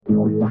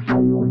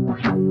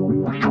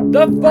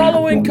The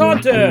following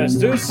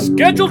contest is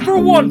scheduled for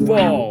one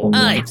fall.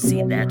 I've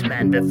seen that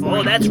man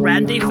before. That's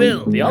Randy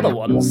Phil. The other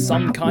one's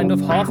some kind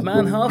of half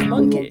man, half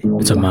monkey.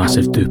 It's a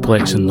massive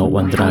duplex and not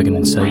one dragon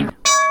in sight.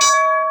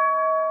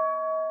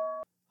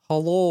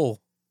 Hello.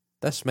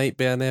 This might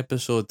be an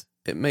episode.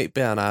 It might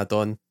be an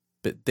add-on.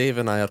 But Dave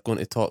and I are going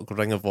to talk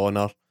Ring of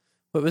Honor.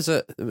 What was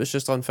it? It was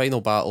just on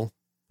Final Battle.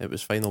 It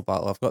was Final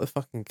Battle. I've got the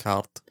fucking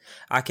card.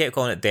 I kept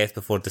calling it Death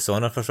Before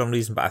Dishonor for some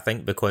reason, but I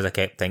think because I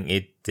kept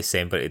thinking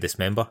December to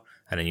Dismember,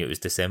 and I knew it was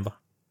December.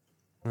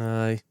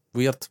 Aye.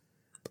 Weird.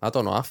 I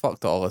don't know. I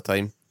fucked it all the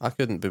time. I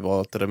couldn't be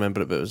bothered to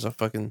remember it, but it was a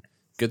fucking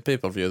good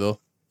pay-per-view though.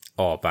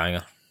 Oh,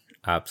 banger.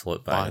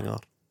 Absolute banger.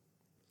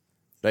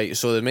 Right,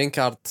 so the main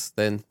card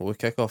then, will we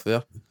kick off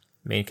there?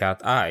 Main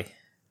card, aye.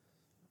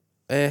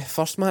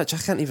 First match, I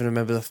can't even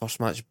remember the first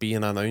match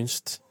being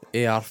announced.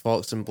 AR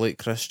Fox and Blake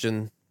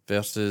Christian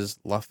versus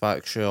La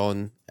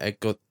Faction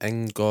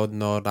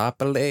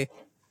Ingonorabile.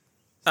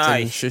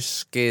 Aye.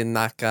 Shinsuke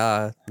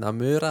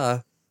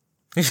Nakamura.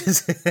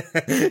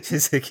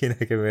 Shinsuke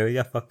Nakamura,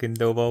 you fucking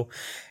doughball.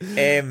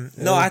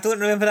 No, I don't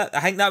remember that. I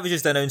think that was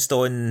just announced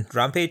on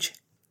Rampage.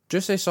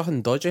 Just say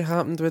something dodgy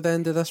happened with the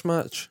end of this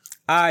match.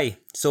 Aye,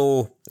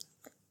 so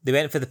they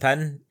went for the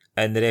pin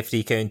and the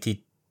referee counted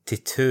to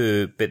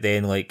 2, but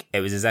then it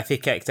was as if he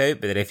kicked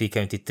out, but the referee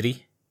counted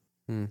 3.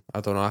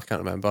 I don't know, I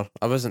can't remember.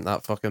 I wasn't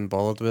that fucking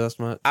bothered with this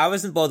match. I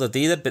wasn't bothered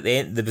either, but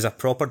then there was a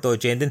proper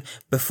dodge ending.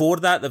 Before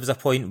that, there was a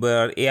point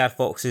where AR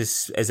Fox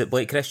is it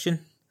Blake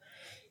Christian?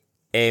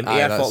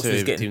 AR Fox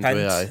was getting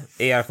pinned.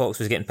 AR Fox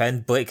was getting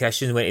pinned. Blake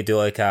Christian went to do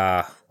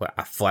a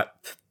flip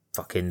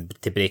fucking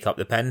to break up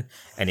the pin,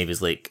 and he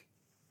was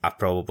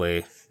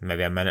probably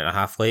maybe a minute and a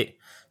half late.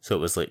 So it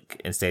was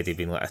instead of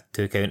being a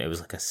 2 count, it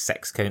was a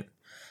 6 count.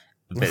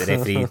 But the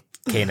referee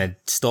kind of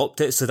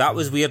stopped it. So that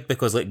was weird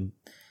because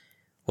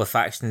La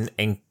Faction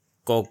and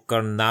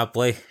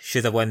Gogernable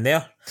should have won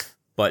there,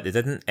 but they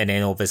didn't. And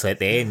then obviously at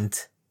the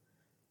end,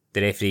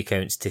 the referee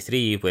counts to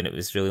 3 when it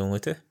was really only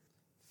 2.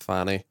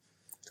 Funny.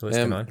 So what's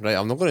going on? Right,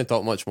 I'm not going to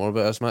talk much more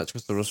about this match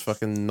because there was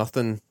fucking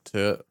nothing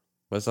to it,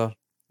 was there?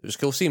 It was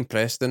cool seeing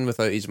Preston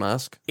without his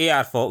mask.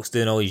 AR Fox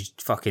doing all his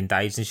fucking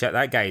dives and shit.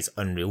 That guy's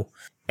unreal.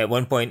 At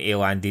one point,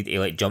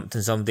 he jumped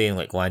on somebody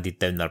and landed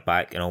down their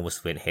back and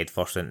almost went head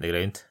first into the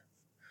ground.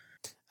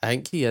 I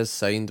think he is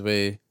signed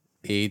with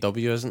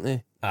AEW, isn't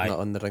he? Aye. Not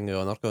on the Ring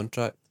of Honor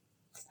contract.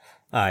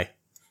 Aye.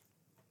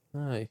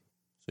 So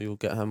you'll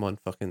get him on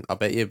fucking... I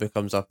bet he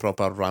becomes a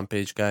proper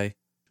Rampage guy.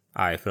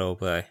 Aye,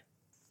 probably.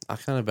 I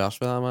can't be arsed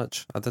with that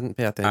much. I didn't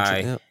pay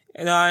attention to it.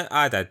 No,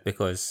 I did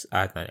because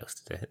I had nothing else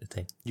to do at the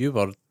time. You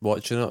were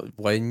watching it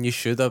when you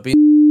should have been.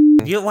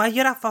 You're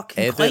a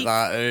fucking Edit clip.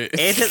 that out.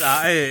 Edit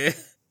that out.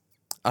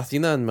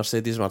 Athena and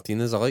Mercedes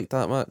Martinez, I liked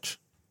that match.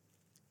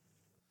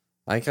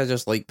 I think I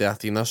just liked the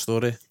Athena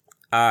story.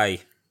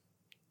 Aye.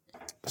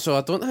 So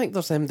I don't think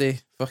there's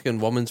MD fucking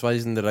women's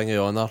wise in the Ring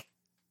of Honor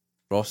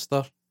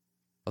roster.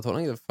 I don't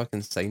think they've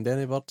fucking signed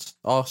any birds.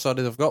 Oh,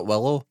 sorry, they've got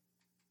Willow.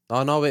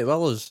 Oh, no, wait,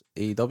 Willow's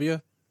AEW.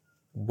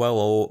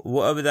 Willow.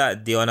 What about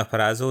that Deonna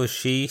Purrazzo? Is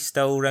she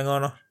still Ring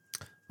Honor?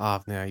 I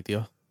have no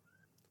idea.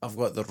 I've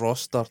got the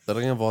roster, the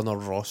Ring of Honor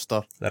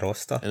roster. The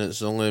roster. And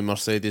it's only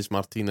Mercedes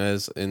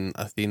Martinez and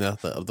Athena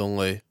that are the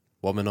only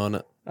women on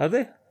it. Are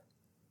they?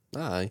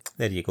 Aye.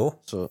 There you go.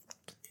 So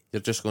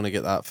you're just going to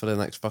get that for the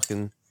next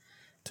fucking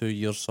 2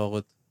 years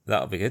solid.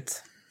 That'll be good.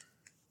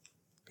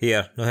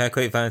 Here, no hair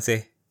quite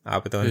fancy.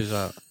 Abaddon. Who's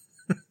that?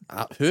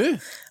 Who?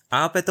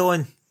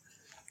 Abaddon.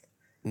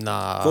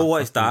 Nah. Go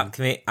watch Dark,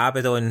 mate.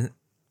 Abaddon.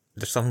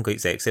 There's something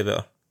quite sexy about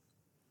her.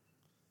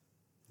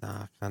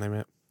 Nah, can't I,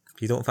 mate.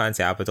 If you don't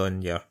fancy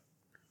Abaddon, you're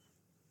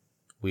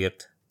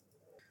weird.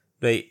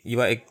 Right, you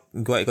want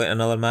to go into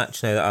another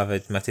match now that I've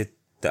admitted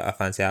that I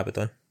fancy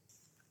Abaddon?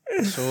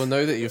 So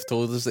now that you've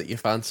told us that you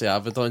fancy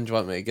Abaddon, do you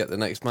want me to get the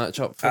next match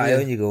up for Aye, you?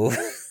 on you go.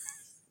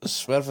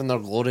 Swerve in Their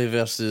Glory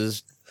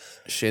versus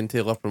Shane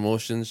Taylor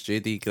Promotions,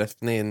 JD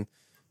Griffney and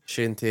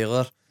Shane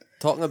Taylor.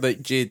 Talking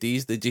about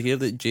JDs, did you hear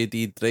that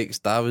JD Drake's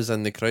dad was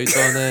in the crowd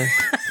on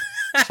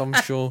some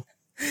show?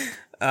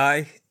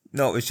 Aye.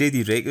 No, it was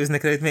JD Drake who was in the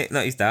crowd, mate,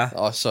 not his dad.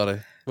 Oh, sorry.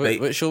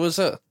 Right. What show was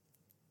it?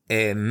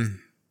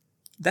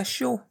 This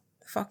show.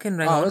 Fucking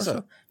Ring Oh, Honor is it?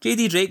 show.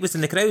 JD Drake was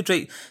in the crowd,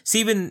 right?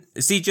 See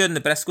during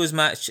the Briscoes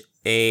match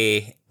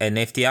in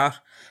FTR,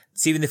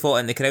 see when they fought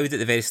in the crowd at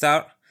the very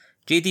start,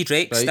 JD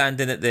Drake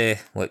standing at the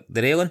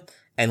railing,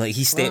 and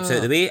he steps out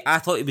of the way. I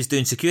thought he was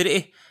doing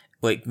security.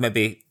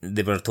 Maybe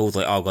they were told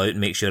I'll go out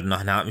and make sure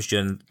nothing happens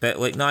during, but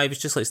no, he was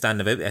just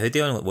standing about with a hoodie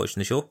on,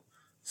 watching the show.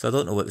 So I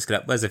don't know what the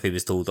script was, if he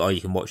was told, oh, you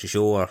can watch the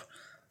show, or...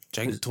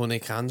 Do you think Tony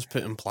Khan's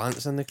putting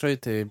plants in the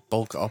crowd to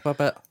bulk it up a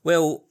bit?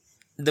 Well,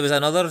 there was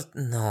another...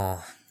 No,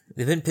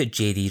 they wouldn't put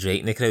JD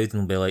Drake in the crowd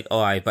and be like, oh,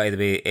 aye, by the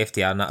way,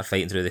 FTR and that are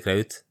fighting through the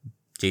crowd.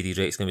 JD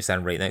Drake's going to be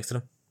standing right next to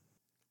them.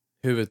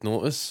 Who would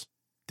notice?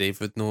 Dave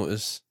would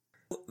notice.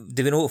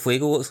 Do we know what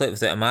Fuego looks like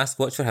without a mask?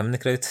 Watch for him in the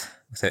crowd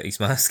without his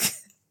mask.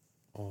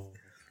 Oh,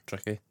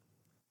 tricky.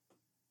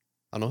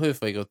 I know who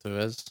Fuego 2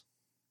 is.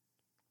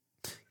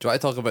 you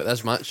want to talk about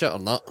this match yet or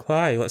not?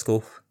 Why? Let's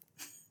go.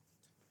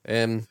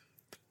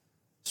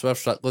 Swerve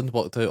Strickland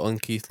walked out on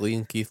Keith Lee,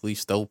 and Keith Lee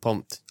still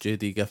pumped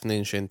JD Giffney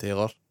and Shane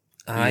Taylor.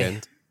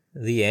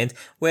 The end.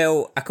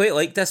 Well, I quite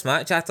liked this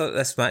match. I thought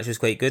this match was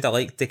quite good. I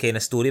liked the kind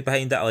of story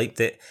behind it. I liked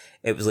that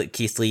it was like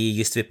Keith Lee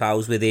used to be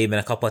pals with him, and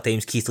a couple of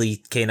times Keith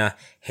Lee kind of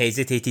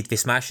hesitated for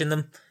smashing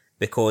them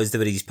because they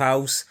were his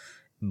pals,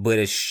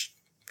 whereas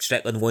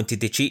Strickland wanted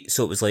to cheat.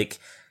 So it was like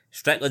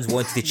Strickland's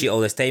wanted to cheat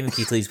all this time, and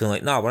Keith Lee's been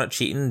like, no, we're not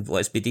cheating,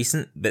 let's be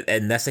decent. But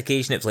in this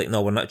occasion, it was like,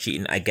 no, we're not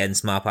cheating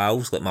against my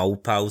pals, like my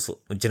old pals.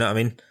 Do you know what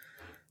I mean?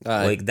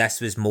 Aye. Like,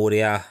 this was more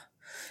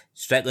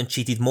Strickland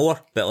cheated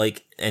more, but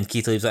like, and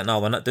Keith Lee was like, no,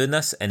 we're not doing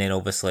this. And then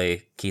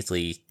obviously Keith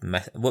Lee,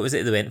 what was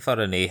it they went for?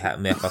 And he hit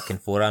me a fucking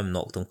forearm,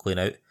 knocked him clean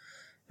out.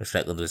 And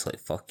Strickland was like,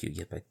 fuck you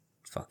big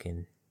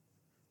fucking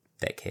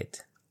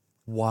dickhead.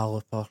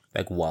 Walloper.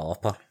 Big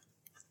walloper.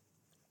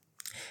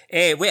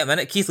 Wait a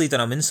minute, Keith Lee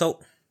done a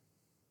moonsault.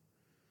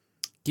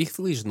 Keith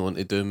Lee's known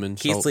to do moonsault.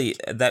 Keith Lee,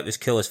 that was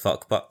cool as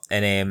fuck, but,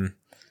 and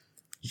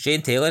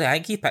Shane Taylor, I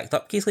think he picked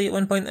up Keith Lee at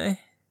one point, didn't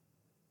he?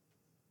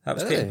 That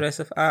was quite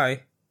impressive.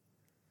 Aye.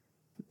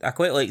 I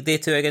quite like they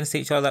two against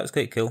each other. That was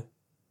quite cool.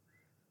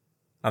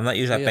 I'm not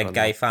usually a big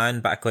guy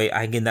fan, but I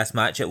think in this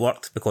match it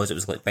worked because it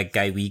was like big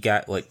guy, wee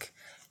guy, like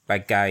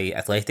big guy,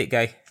 athletic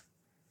guy.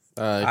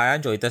 I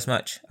enjoyed this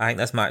match. I think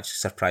this match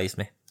surprised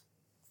me.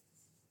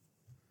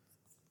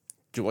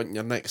 Do you want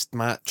your next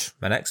match?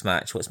 My next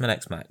match? What's my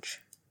next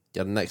match?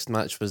 Your next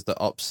match was the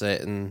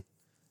upsetting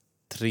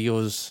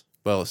trios.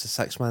 Well, it's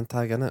a 6-man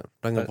tag, innit?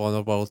 Ring of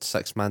Honor World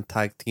 6-man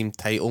tag team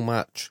title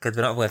match. Could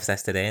we not have left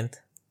this to the end?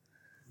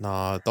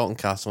 Nah, Dalton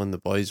Castle and the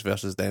Boys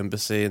versus the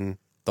Embassy, and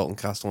Dalton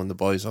Castle and the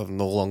Boys are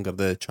no longer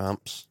the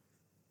champs.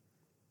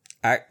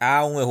 I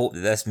only hope that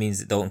this means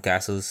that Dalton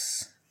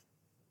Castle's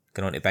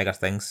going on to bigger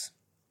things.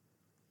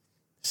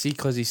 See,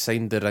 because he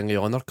signed the Ring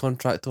of Honor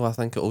contract, though, I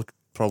think it'll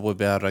probably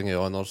be a Ring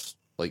of Honor's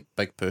like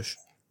big push.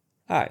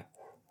 Aye,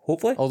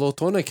 hopefully. Although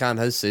Tony Khan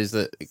has says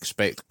that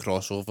expect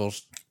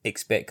crossovers.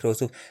 Expect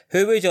crossover.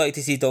 Who would you like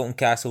to see Dalton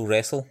Castle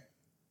wrestle?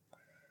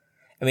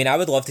 I mean, I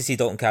would love to see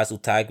Dalton Castle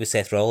tag with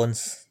Seth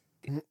Rollins.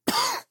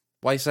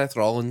 Why Seth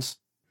Rollins?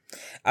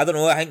 I don't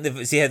know. I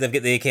think see how they've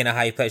got the kind of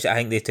high pitch. I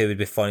think they two would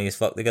be funny as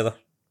fuck together.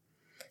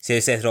 See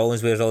how Seth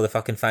Rollins wears all the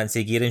fucking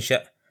fancy gear and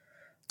shit.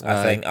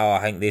 I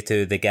think they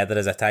two together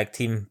as a tag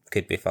team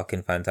could be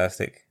fucking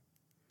fantastic.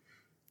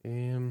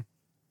 I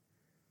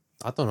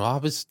don't know. I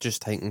was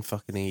just thinking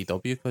fucking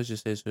AEW because you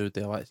says who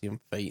they like to see him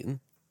fighting.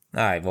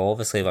 Aye, well,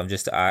 obviously, I'm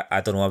just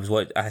I don't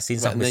know. I seen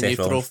something with Seth Rollins. And then you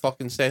throw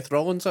fucking Seth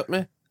Rollins at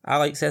me. I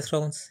like Seth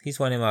Rollins. He's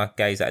one of my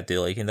guys that I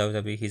do like in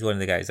WWE. He's one of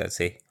the guys I'd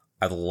say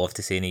I'd love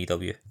to see in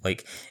AEW.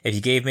 Like,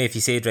 if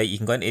you said, right, you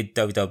can go into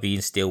WWE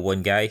and steal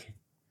one guy,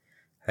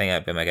 I think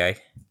that'd be my guy.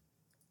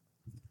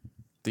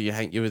 Do you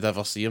think you would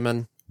ever see him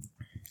in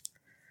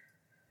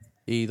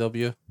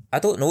AEW? I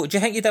don't know. Do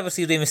you think you'd ever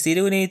see Rey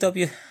Mysterio in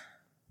AEW?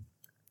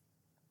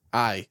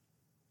 Aye.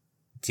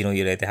 Do you know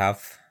you're ready to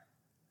have?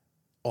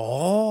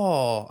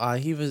 Oh,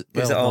 he was.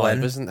 Was it all in?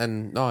 He wasn't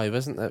in. No, he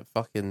wasn't at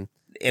fucking.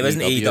 It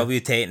wasn't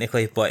AEW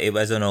technically, but it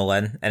was an All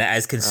In, and it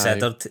is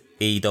considered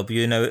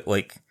AEW now.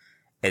 Like,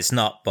 it's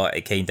not, but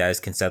it kind of is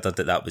considered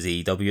that was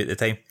AEW at the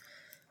time.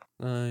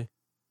 Aye.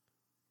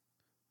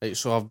 Right,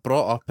 so I've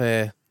brought up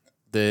the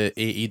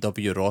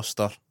AEW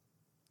roster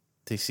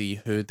to see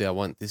who do I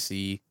want to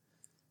see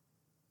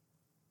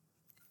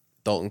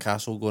Dalton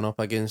Castle going up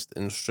against,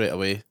 and straight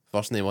away,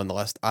 first name on the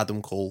list,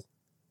 Adam Cole.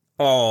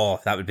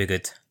 Oh, that would be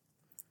good.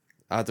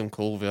 Adam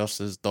Cole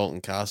versus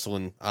Dalton Castle,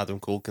 and Adam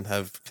Cole can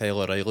have Kyle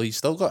O'Reilly. He's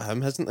still got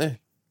him, hasn't he?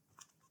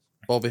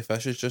 Bobby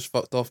Fish has just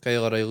fucked off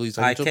Kyle O'Reilly's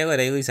injured. Kyle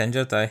O'Reilly's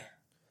injured, aye.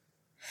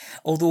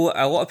 Although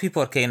a lot of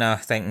people are kind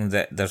of thinking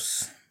that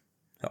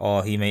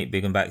he might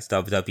be going back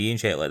to WWE and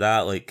shit like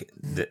that. Like,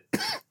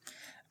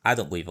 I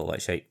don't believe all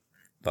that shit.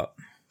 But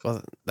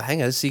well, the thing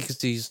is, see,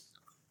 because he's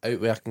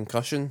out with a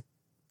concussion,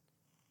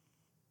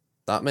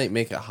 that might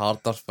make it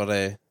harder for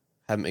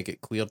him to get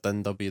cleared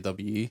in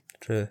WWE.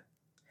 True.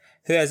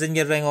 Who is in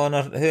your Ring of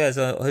Honor? Who's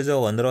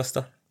all on the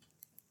roster?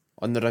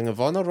 On the Ring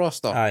of Honor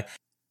roster?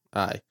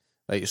 Aye.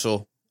 Right,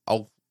 so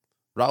I'll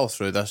rattle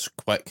through this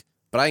quick.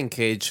 Brian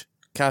Cage,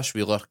 Cash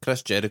Wheeler,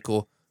 Chris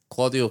Jericho,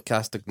 Claudio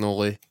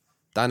Castagnoli,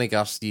 Danny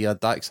Garcia,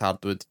 Dax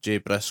Hardwood, Jay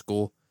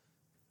Briscoe,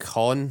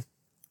 Con.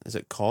 Is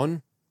it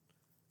Con?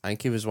 I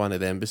think he was one of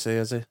the Embassy,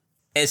 is he?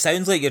 It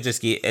sounds like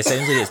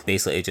it's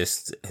basically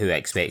just who I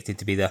expected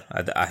to be there.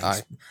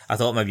 I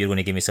thought maybe you were going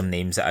to give me some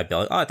names that I'd be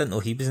like, oh, I didn't know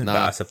he was in, but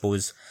I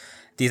suppose.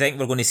 Do you think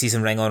we're going to see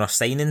some Ring of Honor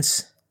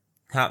signings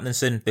happening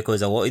soon?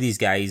 Because a lot of these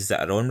guys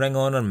that are on Ring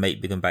of Honor might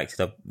be going back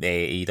to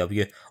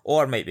AEW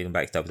or might be going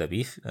back to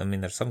WWE. I mean,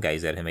 there's some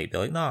guys there who might be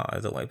like, nah, I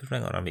don't like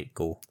Ring of Honor, I might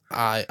go.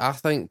 I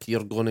think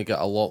you're going to get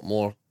a lot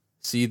more.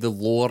 See the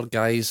lower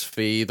guys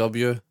for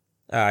AEW?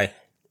 Aye.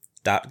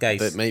 Dark guys.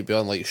 That might be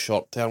on like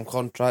short-term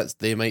contracts.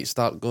 They might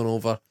start going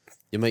over.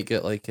 You might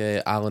get like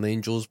Alan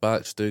Angels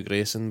back, Stu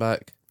Grayson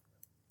back.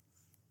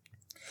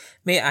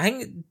 Mate, I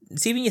think,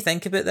 see when you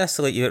think about this,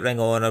 so like you at Ring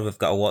of Honor, we've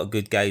got a lot of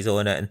good guys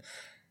on it, and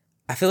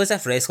I feel as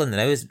if wrestling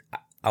now is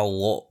a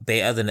lot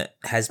better than it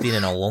has been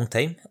in a long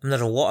time. I mean,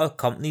 there's a lot of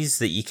companies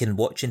that you can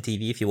watch on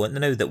TV if you want to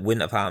now that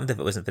wouldn't have happened if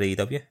it wasn't for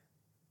AEW.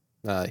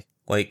 Aye.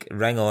 Like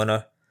Ring of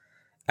Honor,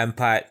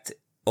 Impact,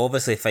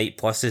 obviously Fight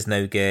Plus has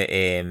now got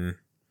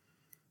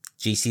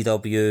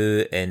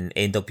GCW and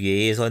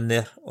NWA is on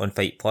there on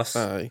Fight Plus.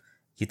 Aye.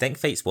 You'd think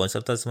Fight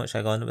Sponsored does much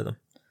I on with them.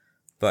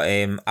 But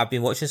I've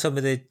been watching some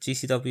of the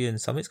GCW and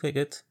some of it's quite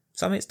good.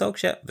 Some of it's dog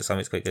shit, but some of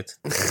it's quite good.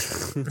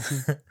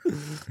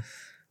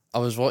 I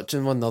was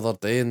watching one the other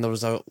day and there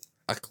was a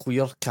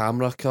clear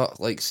camera cut,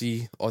 like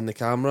see on the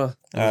camera.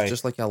 It was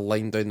just like a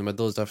line down the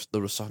middle as if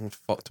there was something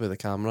fucked with the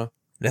camera.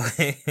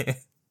 Really?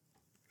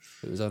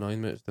 It was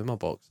annoying me. It's doing my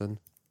boxing.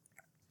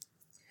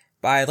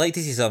 But I'd like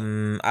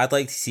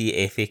to see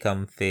Effie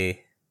come for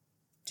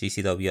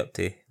GCW up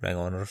to Ring of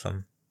Honor or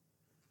something.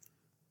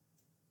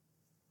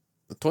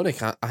 Tony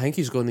Khan, I think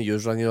he's going to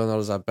use Ring of Honor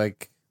as a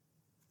big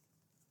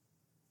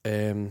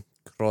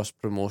cross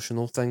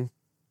promotional thing.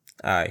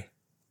 Aye.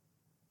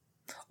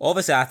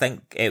 Obviously, I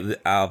think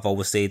I've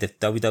always said if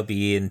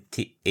WWE and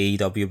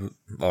AEW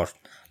or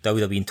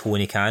WWE and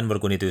Tony Khan were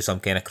going to do some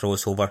kind of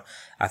crossover,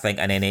 I think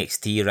an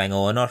NXT Ring of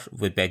Honor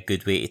would be a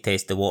good way to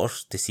test the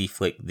waters to see if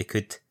like they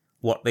could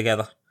work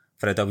together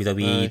for a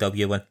WWE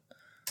AEW win.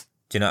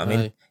 Do you know what I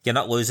mean? You're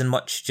not losing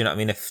much. Do you know what I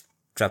mean? If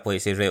Triple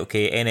H says, right,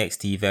 okay,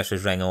 NXT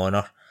versus Ring of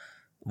Honor,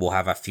 we'll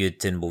have a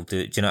feud and we'll do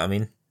it. Do you know what I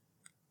mean?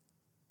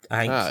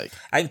 I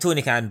think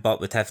Tony Khan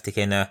but would have to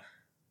kind of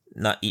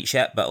not eat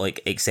shit, but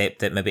like accept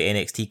that maybe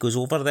NXT goes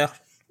over there.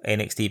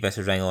 NXT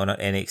versus Ring of Honor,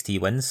 NXT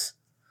wins.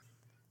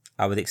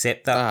 I would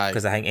accept that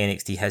because I think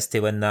NXT has to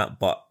win that,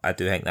 but I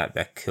do think that'd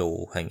be a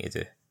cool thing to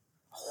do. I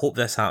hope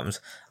this happens.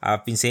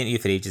 I've been saying to you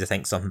for ages, I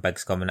think something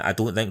big's coming. I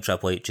don't think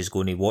Triple H is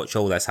going to watch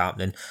all this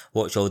happening,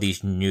 watch all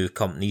these new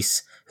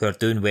companies who are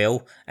doing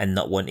well and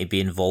not want to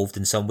be involved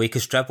in some way.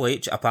 Because Triple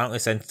H, apparently,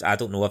 since I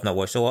don't know, I've not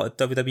watched a lot of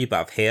WWE, but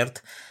I've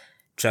heard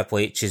Triple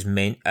H is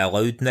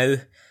allowed now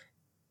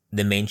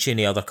the mention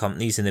of other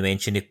companies and the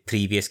mention of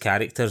previous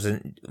characters,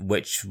 and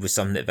which was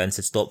something that Vince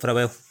had stopped for a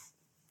while.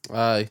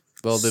 Aye.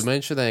 Well, they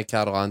mentioned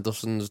Carl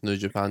Anderson's New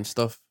Japan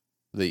stuff,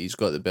 that he's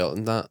got the belt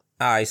in that.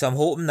 Aye, so I'm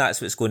hoping that's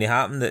what's going to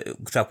happen,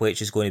 that Triple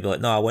H is going to be like,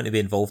 no, I want to be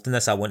involved in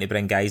this, I want to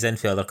bring guys in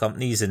for other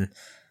companies, and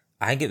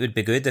I think it would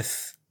be good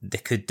if they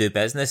could do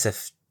business,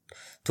 if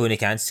Tony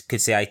Khan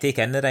could say, I take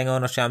in the Ring of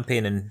Honor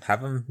champion and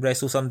have him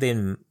wrestle someday,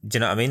 and do you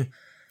know what I mean?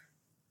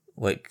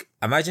 Like,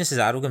 imagine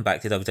Cesaro going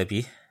back to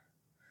WWE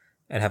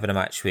and having a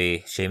match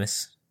with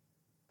Sheamus.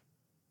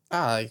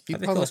 Aye, he'd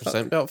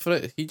 100% be up for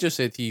it. He just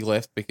said he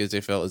left because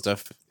he felt as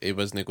if he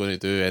wasn't going to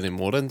do any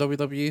more in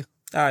WWE.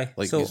 Aye,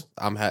 like, so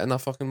I'm hitting a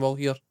fucking wall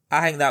here.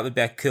 I think that would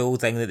be a cool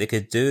thing that they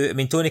could do. I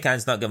mean, Tony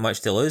Khan's not got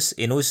much to lose.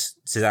 He knows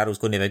Cesaro's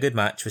going to have a good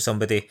match with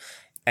somebody,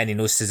 and he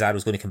knows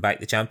Cesaro's going to come back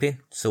the champion.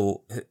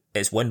 So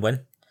it's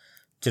win-win.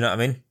 Do you know what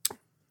I mean?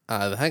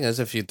 The thing is,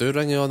 if you do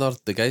Ring of Honor,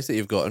 the guys that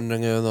you've got in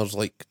Ring of Honor's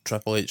like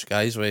Triple H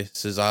guys with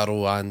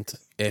Cesaro and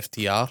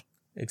FTR.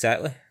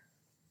 Exactly.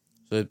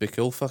 So it'd be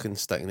cool fucking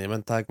sticking them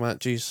in tag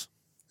matches.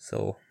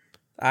 So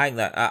I think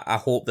that I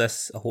hope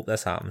this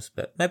happens,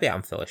 but maybe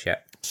I'm full of shit.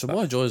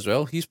 Samoa Joe as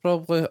well. He's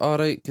probably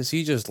alright because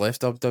he just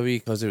left WWE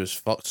because he was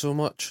fucked so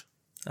much.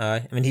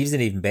 Aye, I mean he was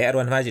an even better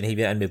one. Imagine he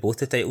went in with both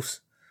the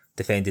titles,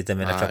 defended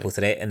them in a triple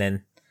threat, and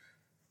then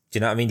do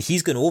you know what I mean?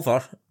 He's going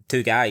over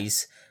two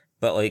guys,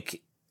 but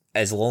like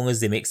as long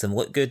as they makes them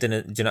look good,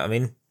 and do you know what I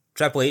mean?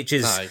 Triple H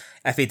is,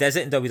 if he does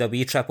it in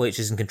WWE, Triple H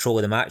is in control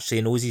of the match, so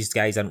he knows these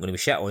guys aren't going to be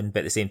shit on, but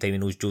at the same time he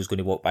knows Joe's going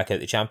to walk back out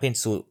the champion,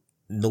 so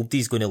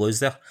nobody's going to lose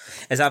there.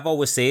 As I've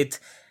always said,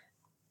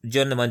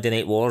 during the Monday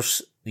Night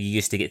Wars, you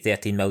used to get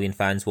 13 million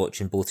fans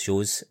watching both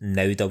shows.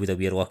 Now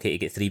WWE are lucky to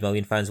get 3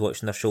 million fans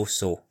watching their show,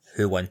 so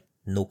who won?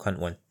 No cunt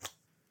won.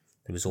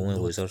 There was only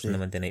losers in the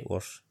Monday Night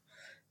Wars.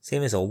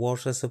 Same as all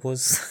wars, I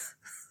suppose.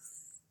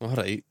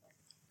 Alright.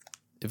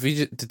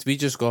 Did we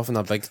just go off on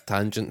a big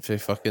tangent for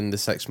fucking the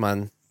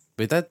 6-man?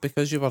 We did,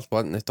 because you were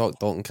wanting to talk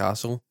Dalton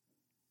Castle.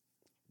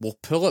 We'll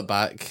pull it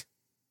back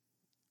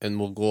and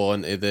we'll go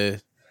on to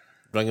the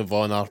Ring of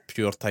Honor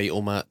pure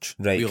title match.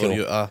 Right, Wheeler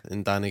Yuta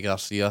and Danny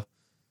Garcia.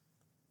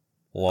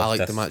 I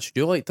liked the match.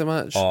 You liked the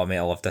match? Oh mate,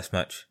 I loved this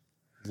match.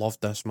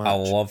 Loved this match. I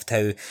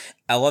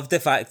loved the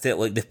fact that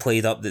like they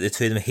played up that the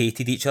two of them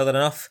hated each other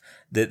enough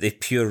that the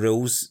pure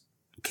rules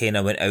kind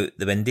of went out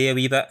the window a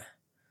wee bit.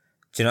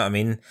 Do you know what I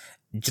mean?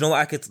 Do you know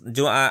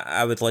what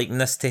I would liken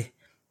this to?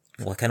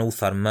 Like an Old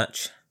Firm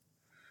match.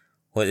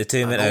 Like the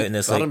two went out and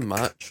it's like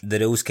the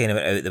rules kind of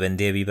went out the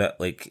window a wee bit.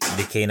 Like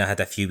they kind of had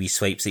a few wee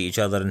swipes at each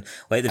other, and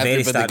like the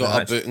very start of the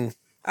match. Booting.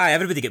 Aye,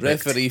 everybody got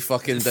booked. Referee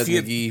fucking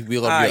did the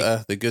Wheeler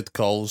Yuta, the good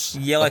calls.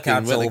 Yellow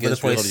cards all over the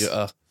place.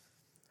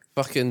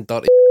 Fucking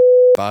dirty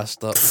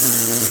bastard.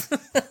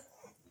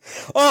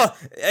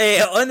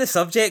 On the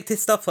subject of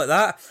stuff like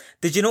that,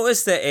 did you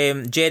notice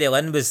that Jerry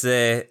Lynn was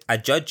a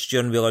judge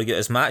during Wheeler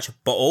Yuta's match,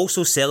 but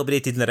also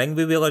celebrated in the ring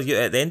with Wheeler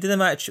Yuta at the end of the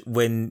match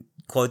when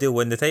Claudio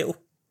won the title?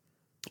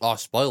 Oh,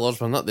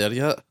 spoilers, we're not there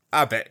yet.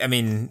 I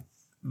mean,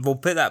 we'll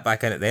put that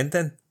back in at the end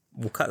then.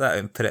 We'll cut that out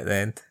and put it at the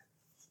end.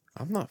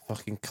 I'm not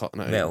fucking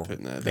cutting it out Well, and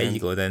putting it there in. you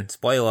go then.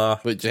 Spoiler.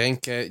 But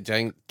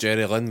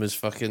Jerry Lynn was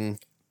fucking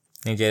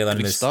I think Jerry Lynn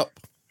greased up.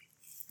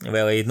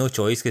 Well, he had no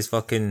choice because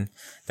fucking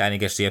Danny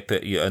Garcia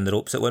put you on the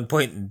ropes at one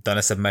point and done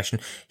a submission.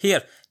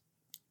 Here,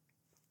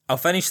 I'll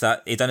finish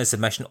that. He done a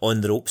submission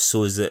on the ropes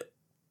so that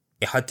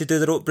he had to do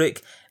the rope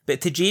break.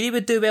 But Tajiri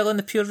would do well in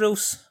the pure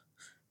rules.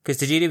 Because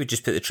Tajiri would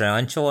just put the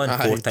tarantula on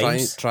 4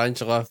 times.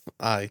 Tarantula,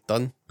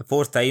 done. The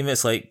 4th time,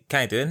 it's like,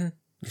 can't do anything.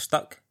 You're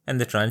stuck in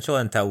the tarantula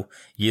until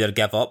you either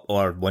give up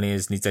or one of you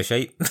needs a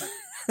shite.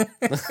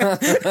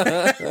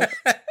 I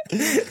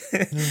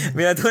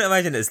mean, I don't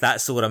imagine it's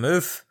that sort of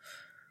move.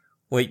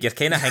 Like, you're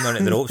kind of hanging on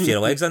at the ropes with your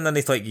legs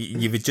underneath. Like,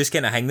 you would just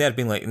kind of hang there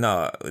being like,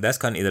 no, this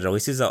cunt either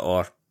releases it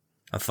or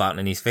I'm farting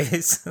in his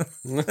face.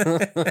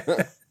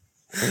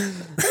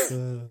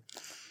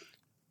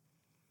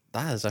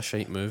 That is a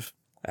shite move.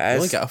 You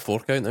only get a 4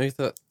 count out of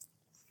it.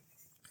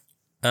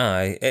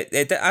 Aye.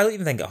 I don't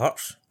even think it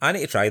hurts. I need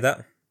to try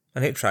that.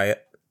 I need to try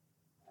it.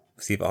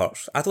 See if it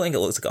hurts. I don't think it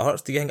looks like it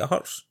hurts. Do you think it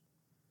hurts?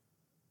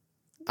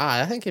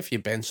 I think if you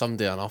bend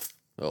somebody enough,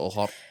 it'll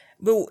hurt.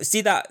 Well,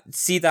 see that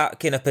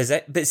kind of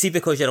position, but see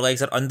because your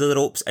legs are under the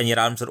ropes and your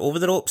arms are over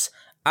the ropes,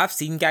 I've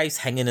seen guys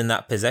hanging in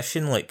that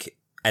position, like,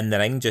 in the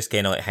ring, just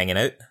kind of like hanging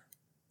out.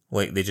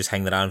 Like, they just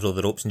hang their arms over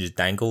the ropes and just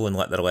dangle and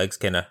let their legs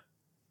kind of...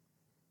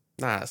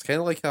 Nah, it's kind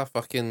of like a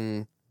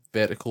fucking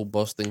vertical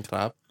Boston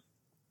crab.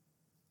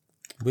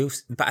 Well,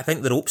 but I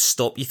think the ropes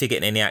stop you from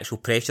getting any actual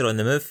pressure on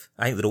the move.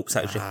 I think the ropes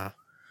actually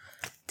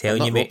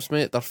telling you, ropes,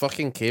 mate. They're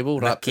fucking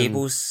cable wrapped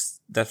cables.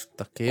 They're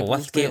cables,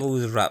 lift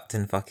cables wrapped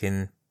in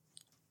fucking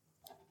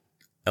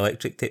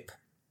electric tape.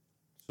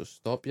 So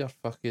stop your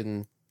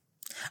fucking...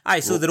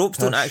 Aye, so the ropes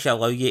don't actually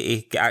allow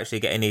you to actually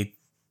get any...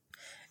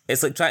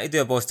 It's like trying to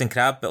do a Boston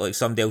crab, but like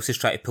somebody else is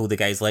trying to pull the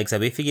guy's legs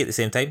away from you at the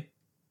same time.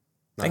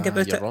 Think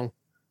about you're it. Wrong.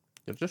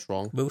 You're just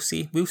wrong. We'll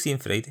see. We'll see on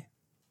Friday.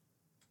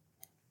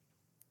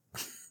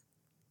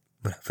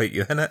 When I put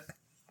you in it.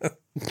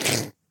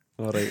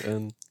 Alright,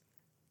 and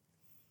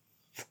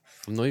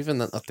I'm not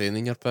even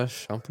entertaining your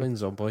pish. I'm playing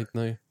Zomboid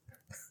now.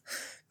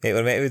 Mate,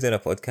 we're meant to be doing a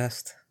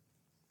podcast.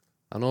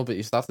 I know, but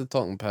you started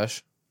talking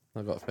pish.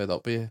 I got fed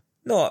up with you.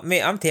 No,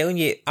 mate, I'm telling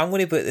you, I'm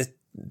going to put the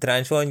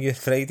tarantula on you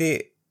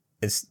Friday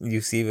and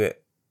you see if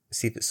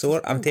it's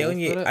sore. I'm telling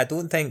you, I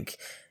don't think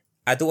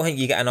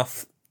you get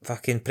enough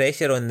fucking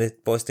pressure on the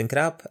Boston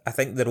crab. I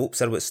think the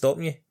ropes are what's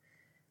stopping you.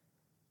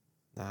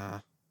 Nah.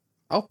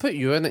 I'll put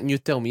you in it and you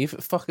tell me if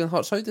it fucking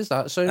hurts. How does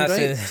that sound, right?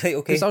 Right, okay.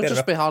 Because I'll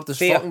just be hard as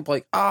fuck and be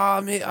like,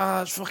 mate,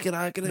 it's fucking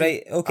agony.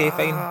 Right, okay,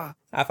 fine.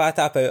 If I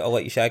tap out, I'll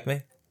let you shag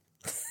me.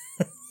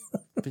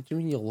 But do you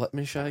mean you'll let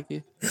me shag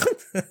you?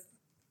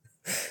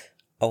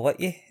 I'll let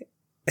you.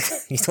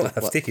 You don't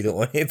have to if you don't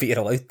want to, but you're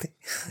allowed to.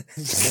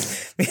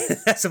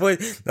 I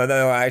suppose. No,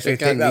 I actually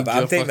take that back.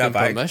 I'm taking that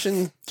back.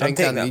 Permission. I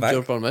can't need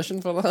your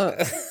permission for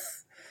that.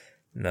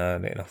 No,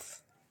 not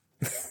enough.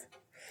 You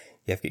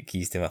have to get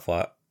keys to my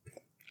flat.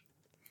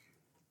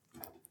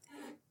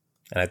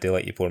 And I do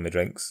let you pour me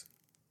drinks.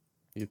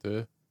 You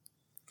do.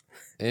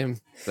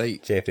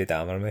 Right. Jeffrey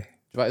Dahmer me. Do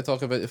you want to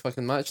talk about the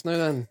fucking match now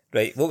then?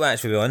 Right, what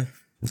match were we on?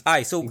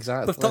 Aye, so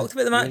exactly. We've talked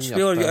about the match.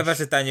 Wheeler Yuta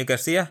versus Daniel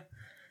Garcia.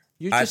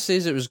 You just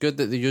says it was good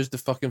that they used the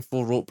fucking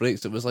 4 rope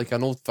breaks. It was like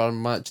an old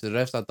firm match. The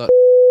refs had that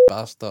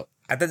bastard.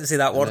 I didn't say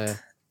that word.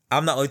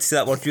 I'm not allowed to say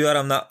that word. You are.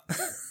 I'm not.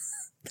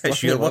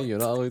 That's your word. You're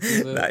not allowed to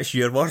say it. That's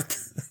your word.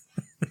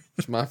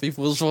 It's my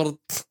people's word.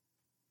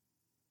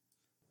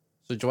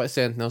 So do you want to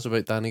say anything else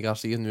about Danny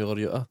Garcia and Wheeler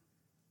Yuta?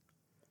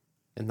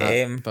 And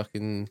that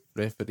fucking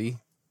referee?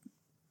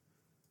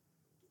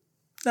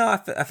 No,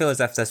 I feel as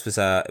if this was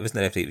it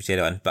wasn't a referee, it was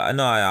Jerry Lynn. But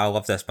no, I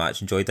love this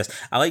match, enjoyed this.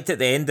 I liked at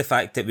the end the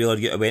fact that Wheeler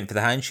Yuta went for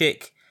the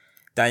handshake.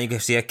 Daniel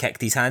Garcia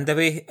kicked his hand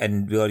away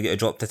and Wheeler Yuta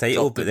dropped the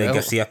title, but then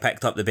Garcia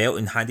picked up the belt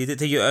and handed it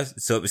to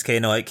Yuta. So it was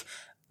kind of like,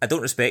 I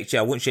don't respect you,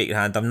 I won't shake your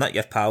hand, I'm not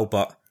your pal,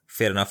 but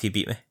fair enough, you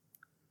beat me.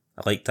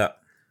 I liked that.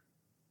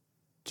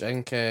 Do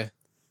you think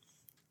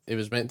he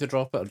was meant to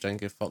drop it or do you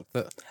think he fucked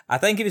it? I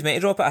think he was meant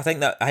to drop it. I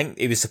think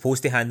he was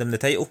supposed to hand him the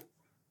title.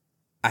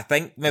 I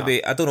think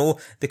maybe, I don't know,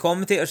 the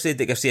commentator said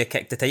that Garcia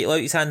kicked the title out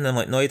of his hand and I'm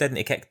like, no he didn't,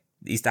 he kicked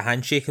the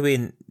handshake away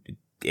and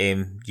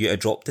Yuta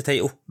dropped the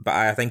title, but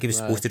I think he was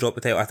supposed to drop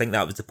the title. I think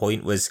that was the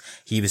point, was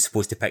he was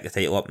supposed to pick the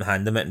title up and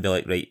hand him it and be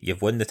like, right,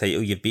 you've won the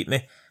title, you've beat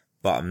me,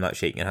 but I'm not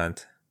shaking your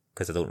hand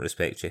because I don't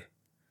respect you.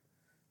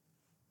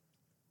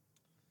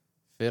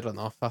 Fair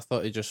enough. I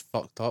thought he just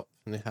fucked up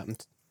and he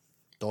happened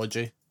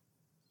dodgy.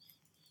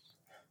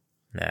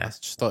 Nah. I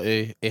just thought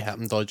he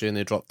happened dodgy and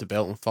he dropped the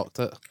belt and fucked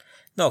it.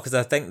 No, because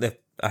I think the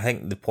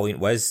point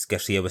was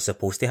Garcia was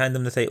supposed to hand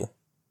him the title.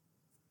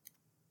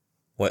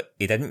 What,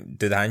 he didn't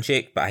do the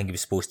handshake, but I think he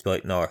was supposed to be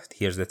like, no,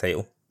 here's the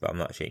title, but I'm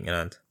not shaking your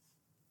hand.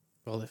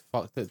 Well, they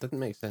fucked it. It didn't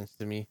make sense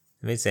to me.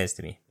 It made sense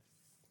to me.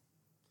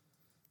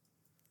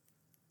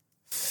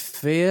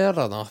 Fair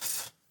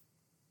enough.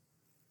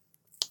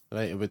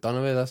 Right, are we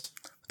done with this?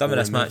 Done with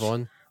this match.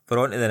 We're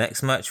on to the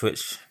next match,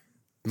 which...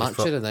 Match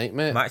of the night,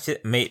 mate.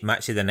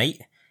 Match of the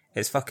night.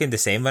 It's fucking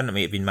December and it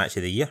might have been match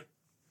of the year.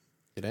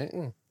 You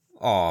reckon?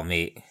 Oh,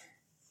 mate.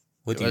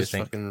 What do you think? It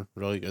was fucking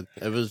really good.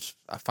 It was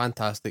a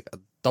fantastic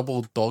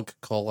double dog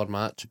collar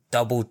match.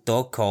 Double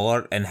dog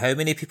collar, and how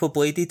many people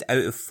bladed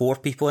out of 4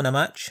 people in a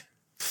match?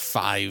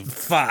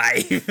 5. I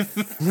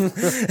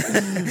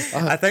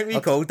think we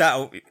called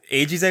that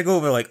ages ago.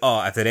 We're like,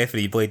 oh, if the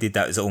referee bladed,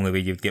 that was the only way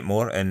you'd get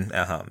more, and it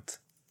happened.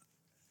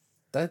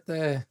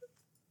 Did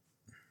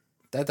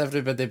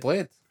everybody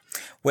blade?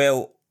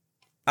 Well,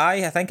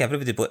 I think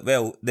everybody blade.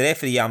 Well, the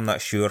referee, I'm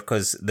not sure,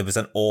 because there was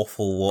an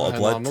awful lot of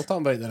blood. I'm not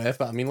talking about the ref,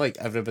 but I mean like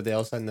everybody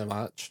else in the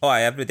match. Oh,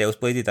 everybody else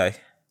bladed, aye.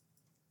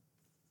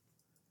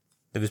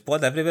 There was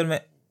blood everywhere,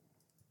 mate.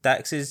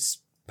 Dax's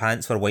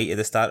pants were white at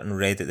the start and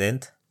red at the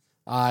end.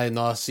 Aye,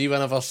 no, see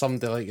whenever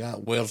somebody like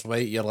that wears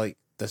white, you're like,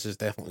 this is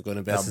definitely going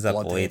to be a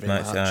blood-heavy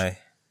match. Aye.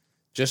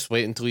 Just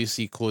wait until you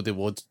see Cody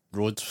Rhodes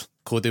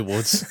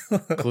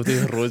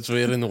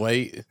wearing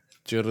white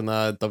during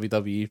a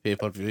WWE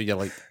pay-per-view. You're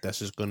like,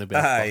 this is going to be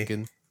a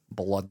fucking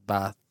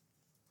bloodbath.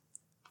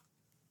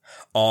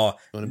 Oh,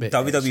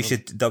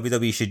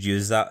 WWE should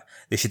use that.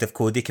 They should have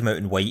Cody come out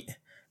in white,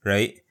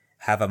 right?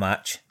 Have a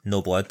match,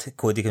 no blood.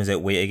 Cody comes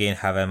out white again,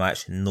 have a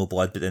match, no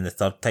blood. But then the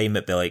third time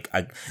it'd be like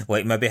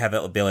maybe have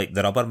it be like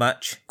the rubber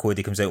match.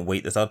 Cody comes out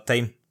white the third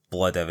time,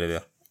 blood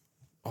everywhere.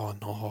 Oh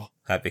no,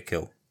 that'd be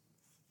cool.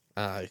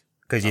 Aye,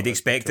 because you'd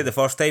expect it the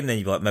first time, then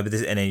you'd be like maybe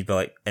this, and then you'd be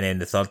like, and then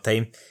the third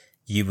time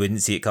you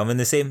wouldn't see it coming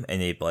the same,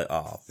 and you'd be like,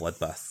 oh,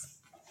 bloodbath.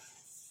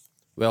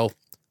 Well,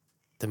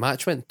 the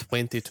match went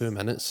 22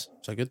 minutes.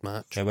 It's a good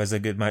match. It was a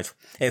good match.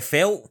 It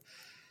felt.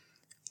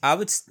 I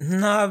was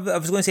going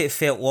to say it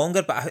felt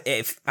longer, but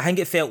I think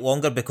it felt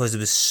longer because there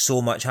was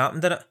so much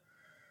happened in it.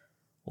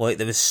 Like,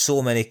 there was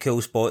so many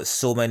cool spots,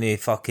 so many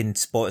fucking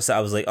spots that I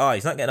was like, oh,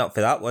 he's not getting up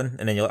for that one.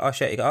 And then you're like, oh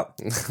shit, he got up.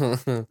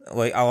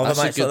 Like, I love a match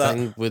like that. That's a good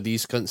thing with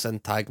these cunts in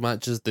tag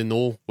matches. They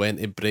know when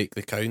to break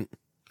the count.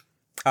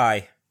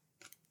 Aye.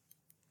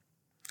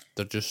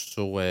 They're just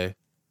so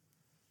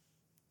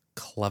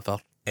clever.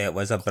 It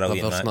was a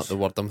brilliant match. Clever's not the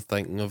word I'm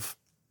thinking of.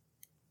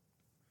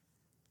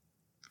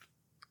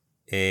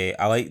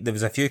 There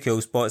was a few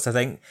cool spots. I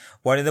think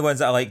one of the ones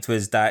that I liked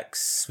was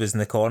Dax was in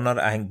the corner.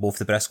 I think both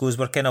the Briscoes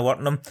were kind of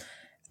working him,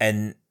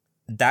 and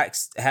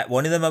Dax hit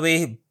one of them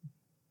away.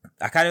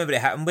 I can't remember what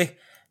it hit him with,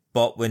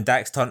 but when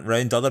Dax turned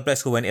round, the other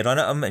Briscoe went to run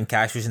at him, and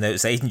Cash was on the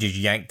outside and just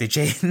yanked the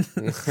chain.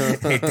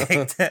 He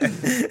dicked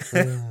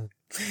it.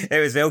 It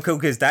was well cool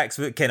because Dax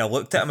kind of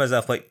looked at him as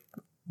if like,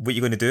 what are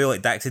you going to do?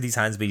 Like, Dax had his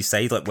hands by his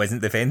side, like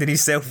wasn't defending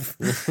himself.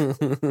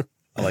 I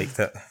liked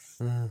it.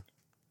 It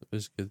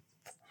was good.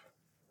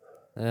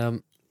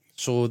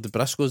 So the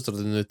Briscoes are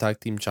the new tag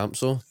team champs,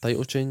 so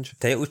title change.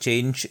 I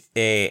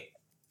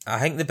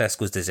think the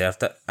Briscoes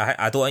deserved it.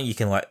 I don't think you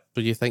can let.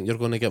 So you think you're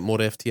going to get more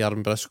FTR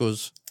and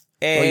Briscoes?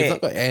 Well, you've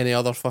not got any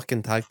other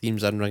fucking tag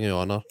teams in Ring of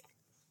Honor.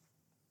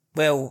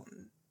 Well,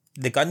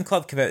 the Gun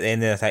Club came out at the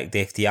end and attacked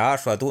the FTR,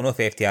 so I don't know if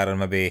FTR are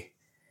maybe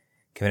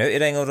coming out to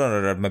Ring of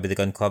Honor or maybe the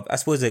Gun Club. I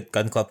suppose the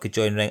Gun Club could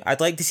join Ring. I'd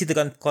like to see the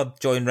Gun Club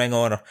join Ring of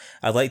Honor.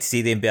 I'd like to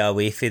see them be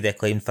away from the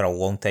Acclaimed for a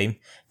long time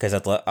because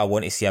I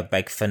want to see a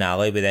big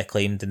finale with the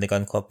Acclaimed in the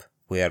Gun Club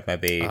where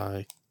maybe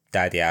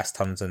Daddy Ass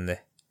turns on the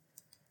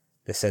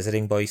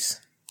Scissoring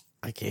Boys.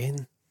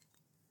 Again?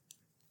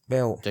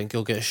 Well, do you think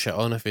he'll get shit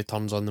on if he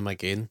turns on them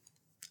again?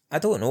 I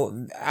don't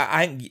know.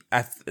 I think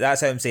that's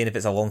how I'm saying. If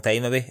it's a long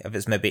time away, if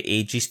it's maybe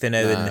ages for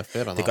now, and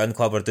the Gun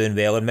Club are doing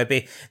well, and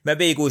maybe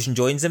he goes and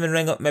joins them and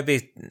ring up.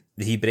 Maybe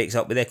he breaks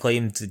up with the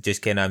Acclaimed,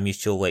 just kind of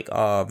mutual, like,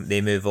 they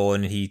move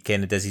on. He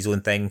kind of does his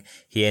own thing.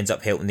 He ends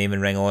up helping them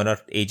in Ring of Honor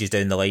ages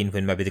down the line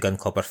when maybe the Gun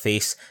Club are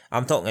face.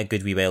 I'm talking a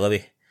good wee while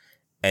away,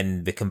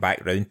 and we come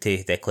back round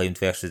to the Acclaimed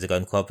versus the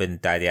Gun Club, and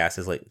Daddy Ass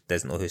is like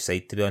doesn't know whose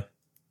side to be on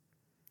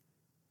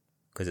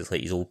because it's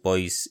like his old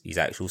boys, his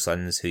actual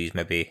sons, who he's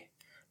maybe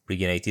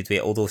reunited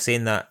with. Although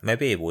saying that,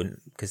 maybe he won't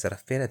because they're a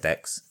pair of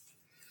dicks.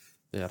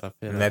 Yeah,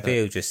 maybe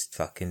he'll just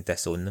fucking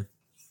disown them.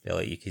 They're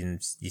like, you can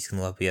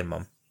live with your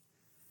mum.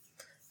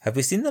 Have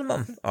we seen their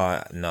mum?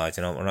 Oh no,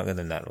 do you know, we're not going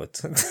down that road.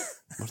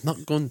 We're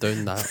not going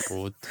down that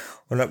road.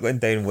 We're not going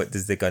down. What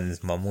does the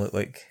Gun's mum look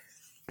like?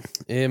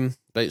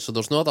 Right, so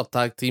there's no other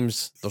tag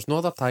teams. There's no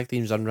other tag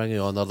teams in Ring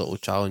of Honor that will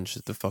challenge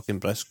the fucking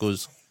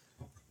Briscoes.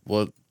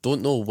 We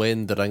don't know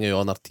when the Ring of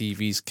Honor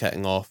TV's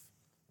kicking off,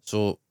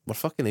 so we're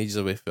fucking ages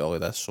away from all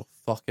of this. So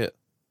fuck it,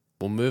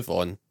 we'll move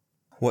on.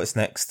 What's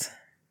next?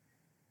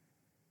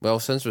 Well,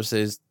 since we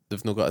says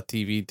they've not got a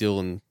TV deal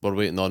and we're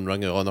waiting on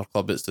Ring of Honor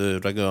Club, it's the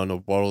Ring of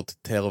Honor World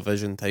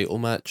Television title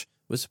match.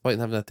 What's the point in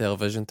having a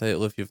television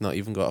title if you've not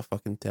even got a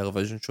fucking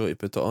television show to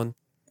put it on?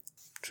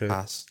 True.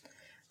 Pass.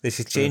 They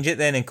should change it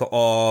then and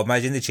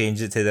imagine they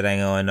change it to the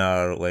Ring of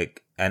Honor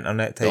like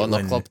internet title. The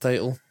Honor Club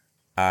title.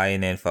 Aye,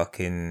 and then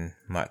fucking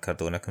Matt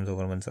Cardona comes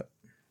over and wins it.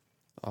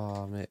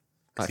 Oh mate,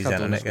 Matt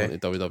Cardona's going to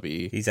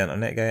WWE. He's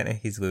internet guy, isn't he?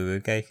 He's the woo-woo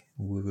guy.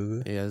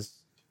 Woo-woo-woo. He is.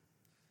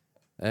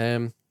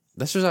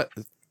 This was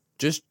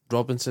just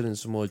Robinson and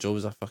Samoa Joe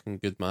was a fucking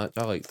good match.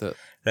 I liked it.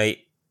 Right.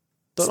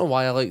 Don't know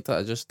why I liked it.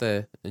 I just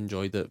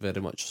enjoyed it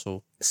very much.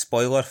 So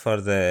spoiler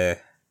for the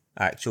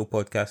actual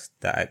podcast,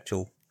 the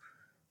actual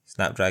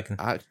Snapdragon.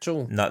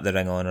 Actual? Not the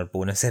Ring of Honor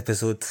bonus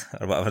episode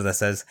or whatever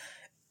this is.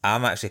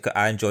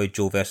 I enjoyed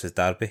Joe versus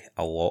Darby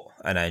a lot,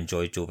 and I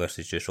enjoyed Joe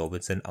versus Juice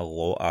Robinson a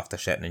lot after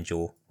shitting on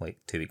Joe like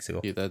 2 weeks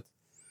ago. You did.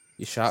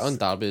 You shat on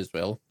Darby as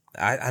well.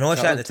 I know I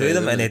shat on the two of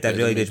them, and they did a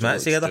really good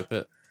match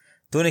together.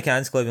 Tony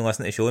Khan's still been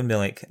listening to the show and being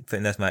like,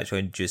 putting this match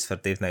on just for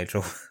Dave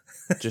Nitro.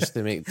 Just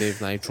to make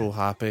Dave Nitro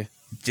happy.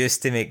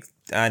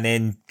 And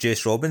then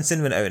Juice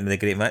Robinson went out in a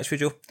great match with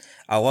Joe.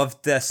 I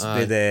loved this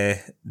with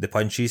the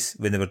punches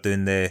when they were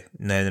doing they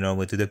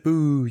normally do the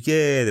boo,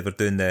 yeah, they were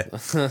doing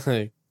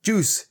the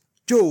Juice,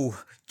 Joe,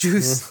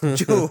 Juice,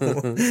 Joe.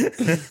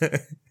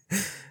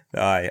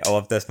 Aye, I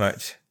loved this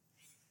match.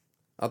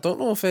 I don't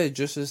know if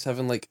Juice is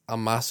having like a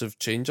massive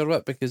change or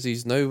what, because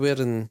he's now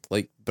wearing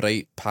like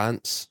bright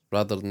pants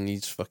rather than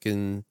these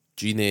fucking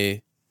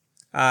Gene.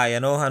 Aye, I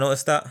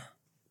noticed that.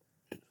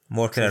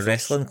 More kind of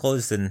wrestling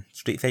clothes than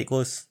street fight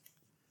clothes.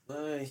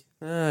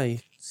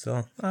 Aye.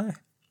 So, aye.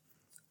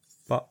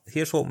 But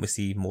here's hoping we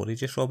see more of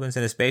Juice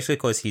Robinson, especially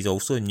because he's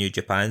also in New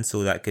Japan,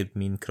 so that could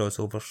mean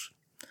crossovers.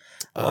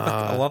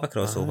 I love a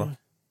crossover.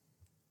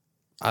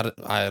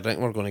 I think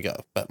we're going to get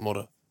a bit more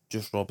of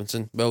Juice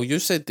Robinson. Well, you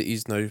said that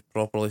he's now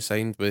properly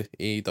signed with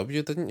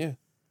AEW, didn't you?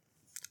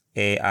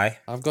 Aye.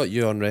 I've got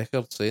you on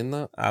record saying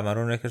that. I'm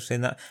on record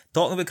saying that.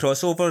 Talking about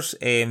crossovers,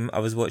 I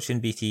was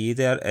watching BTE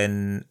there,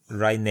 and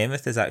Ryan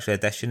Nemeth is actually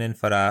auditioning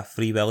for a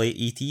Free Willy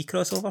ET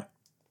crossover.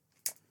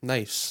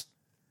 Nice.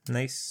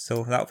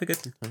 So that'll be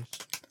good. Nice.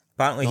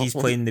 Apparently he's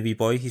playing the wee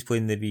boy. He's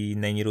playing the wee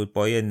 9-year-old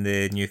boy in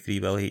the new Free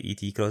Willy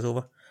ET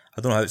crossover.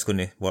 I don't know how it's going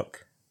to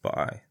work, but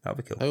aye, that'll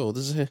be cool. How old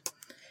is he?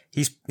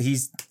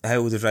 He's how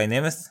old is Ryan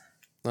Nemeth?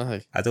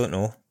 Aye. I don't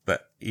know,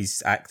 but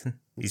he's acting.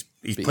 He's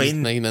but playing.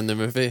 He's 9 in the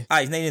movie.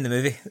 Aye, he's 9 in the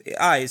movie.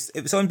 Aye,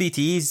 it was on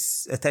BT.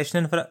 He's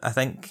auditioning for it. I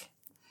think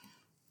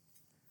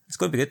it's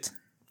going to be good.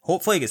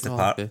 Hopefully, he gets the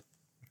part. Okay.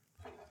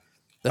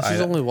 This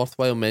is only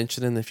worthwhile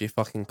mentioning if you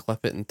fucking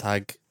clip it and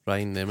tag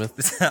Ryan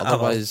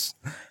Nemeth.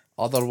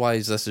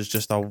 Otherwise, this is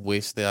just a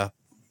waste of a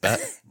bit.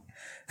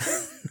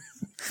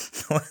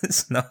 No,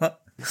 it's not.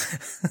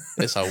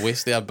 It's a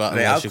waste of a bit.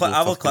 Right,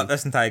 I will clip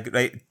this and tag.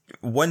 Right,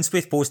 once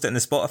we post it in the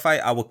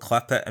Spotify, I will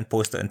clip it and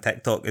post it on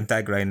TikTok and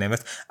tag Ryan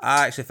Nemeth.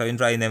 I actually found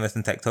Ryan Nemeth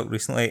on TikTok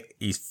recently.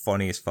 He's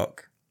funny as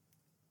fuck.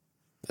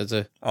 Is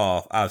he?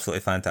 Oh,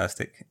 absolutely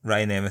fantastic.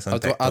 Ryan Nemeth on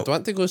TikTok. I'd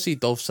want to go see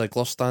Dolph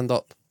Ziggler stand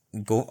up.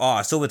 Go.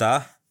 Oh, so would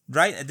I.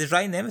 Does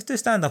Ryan Nemeth do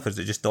stand up, or is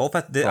it just Dolph?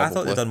 I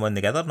thought they'd done one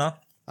together. No,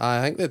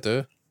 I think they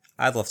do.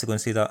 I'd love to go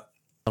and see that.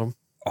 Oh,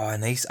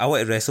 nice. I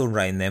want to wrestle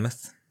Ryan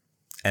Nemeth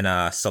in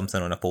a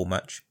something on a pole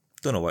match.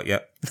 Don't know what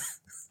yet.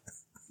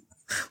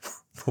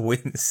 We'll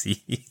wait and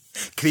see.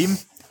 Cream.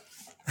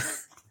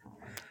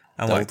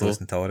 I'm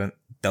lactose intolerant.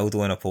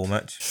 Dildo on a pole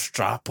match.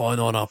 Strap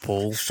on a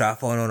pole.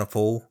 Strap on a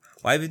pole.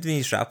 Why would we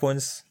need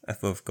strap-ons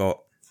if we've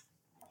got...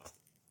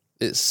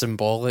 It's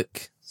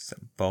symbolic.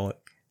 Symbolic.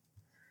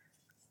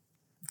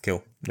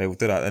 Cool. Right, we'll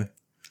do that then.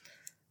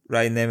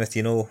 Ryan Nemeth,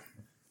 you know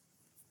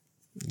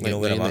where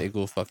I'm at. You need to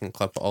go fucking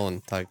clip it all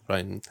and tag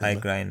Ryan.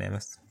 Tag Ryan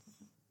Nemeth.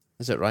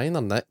 Is it Ryan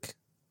or Nick?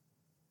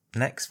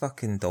 Nick's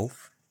fucking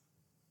Dolph.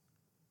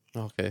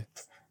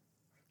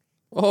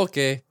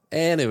 Okay.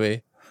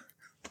 Anyway.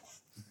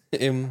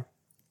 Have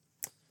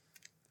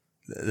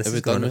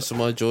we done with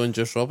Samoa Joe and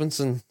Juice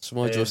Robinson?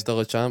 Samoa Joe's still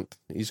a champ.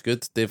 He's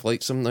good. Dave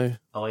likes him now.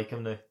 I like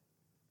him now.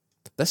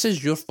 This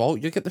is your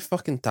fault. You get the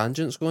fucking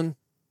tangents going.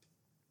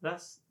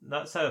 That's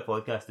how a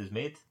podcast is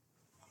made.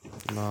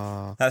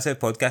 Nah. That's how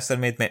podcasts are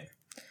made, mate.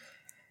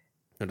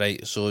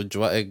 Right, so do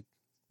you want to...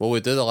 Will we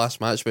do the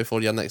last match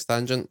before your next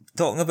tangent?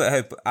 Talking about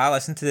how I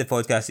listened to the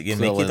podcast that you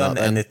and Mickey done,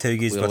 and the two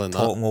of you were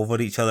talking over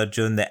each other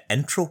during the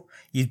intro.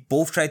 You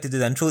both tried to do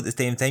the intro at the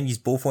same time. You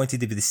both wanted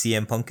to be the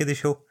CM Punk of the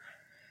show.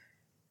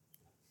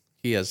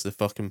 He is the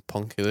fucking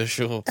Punk of the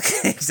show.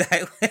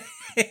 Exactly.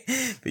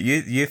 But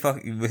you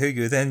fucking... Who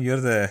you then?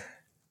 You're the...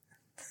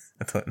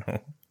 I don't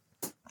know.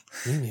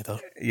 Me neither.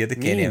 You're the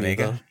Kenny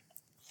Omega.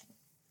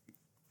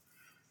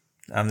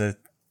 I'm the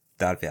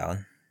Darby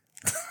Allin.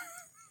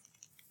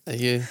 Are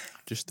you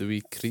just a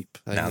wee creep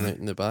hanging out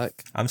in the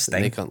back? I'm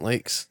Sting. Nick Hunt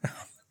likes.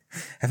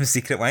 I'm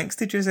Secret Wanks,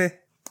 did you say?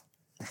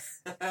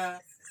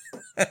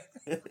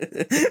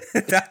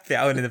 Darby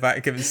Allin in the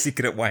back giving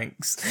Secret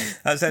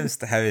Wanks. That sounds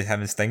how him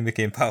and Sting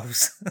became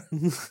pals.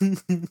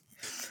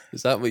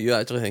 Is that what you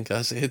actually think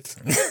I said?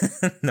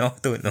 No, I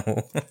don't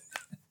know.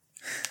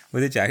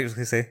 What did you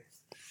actually say?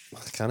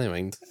 I can't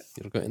mind.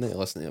 You're going to need to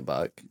listen to it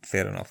back.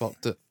 Fair enough.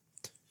 Fucked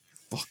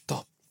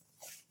up.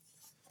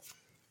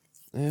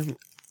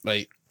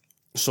 Right.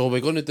 So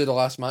we're going to do the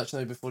last match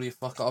now before you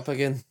fuck it up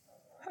again.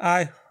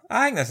 Aye.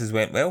 I think this has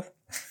went well.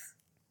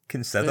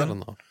 Considering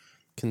your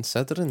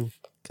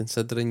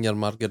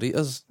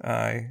margaritas.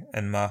 Aye,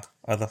 and my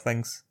other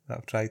things that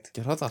I've tried.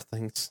 Your other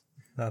things.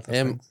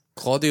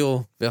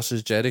 Claudio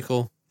versus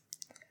Jericho.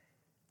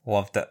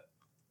 Loved it.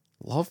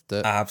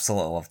 I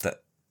absolutely loved it.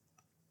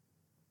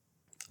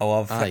 I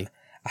love it.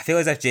 I feel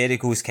as if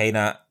Jericho's kind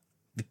of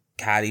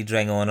carried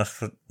Ring of Honor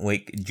for,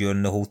 like,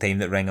 during the whole time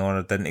that Ring of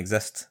Honor didn't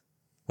exist.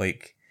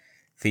 Like,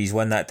 if he's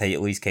won that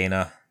title, he's kind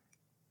of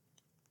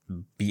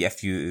beat a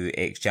few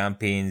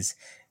ex-champions,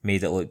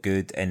 made it look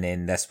good, and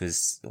then this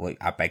was like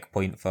a big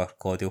point for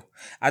Claudio.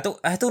 I don't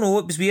know,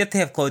 it was weird to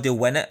have Claudio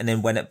win it and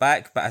then win it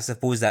back, but I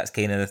suppose that's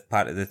kind of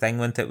part of the thing,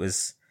 wasn't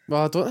it?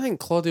 Well, I don't think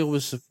Claudio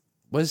was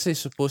he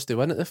supposed to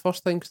win it the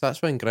first time, because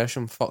that's when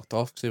Gresham fucked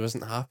off because he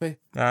wasn't happy.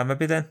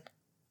 Maybe then.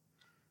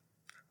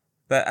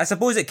 But I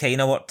suppose it kind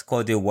of worked.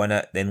 Claudio won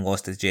it, then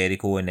lost to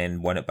Jericho, and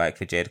then won it back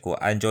for Jericho.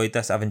 I've enjoyed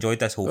this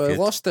whole feud. He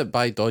lost it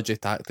by dodgy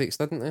tactics,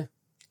 didn't he?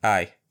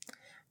 Aye.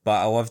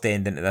 But I loved the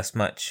ending to this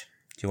match.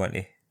 Do you want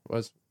to?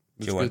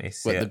 Do you want to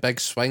see the big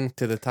swing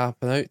to the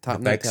tapping out to a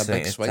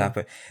big swing?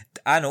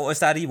 I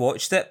noticed I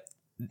rewatched it.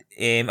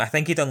 I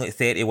think he done like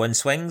 31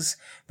 swings,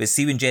 but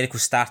see when Jericho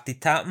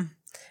started tapping,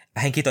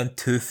 I think he done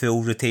 2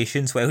 full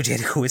rotations while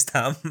Jericho was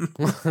tapping.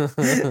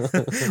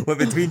 Well,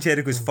 between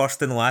Jericho's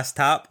first and last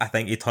tap, I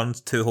think he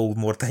turned 2 whole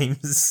more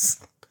times.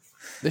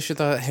 They should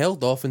have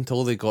held off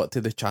until they got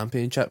to the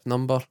championship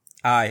number.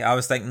 Aye, I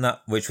was thinking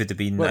that, which would have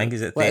been, I think,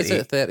 is it 30? Is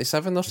it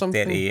 37 or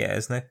something? 38 it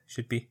is now,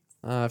 should be.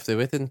 If they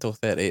waited until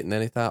 38 and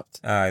then he tapped.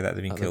 Aye,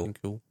 that'd have been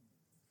cool.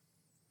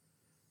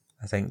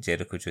 I think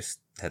Jericho just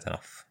had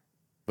enough.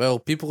 Well,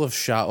 people have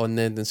shat on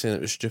Ned and saying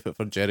it was stupid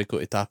for Jericho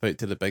to tap out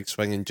to the big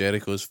swing and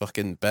Jericho's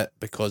fucking bit,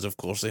 because of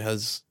course he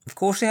has. Of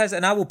course he has,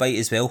 and I will bite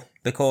as well,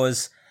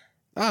 because...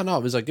 No,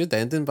 it was a good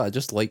ending, but I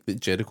just like that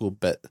Jericho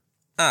bit.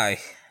 Aye.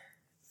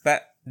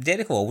 But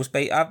Jericho always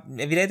bite. Have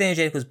you read any of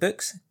Jericho's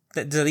books?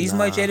 There's a reason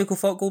why Jericho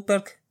fought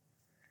Goldberg.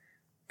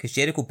 Because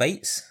Jericho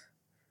bites.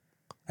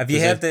 Have you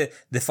heard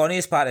the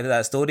funniest part of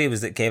that story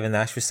was that Kevin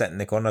Nash was sitting in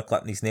the corner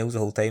clipping his nails the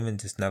whole time and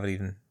just never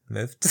even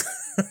moved?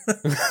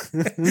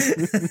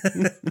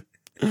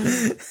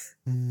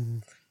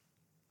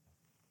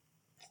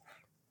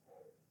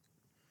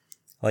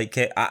 Like,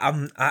 I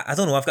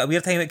don't know, I've got a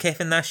weird time with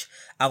Kevin Nash.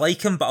 I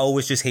like him, but I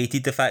always just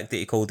hated the fact that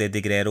he called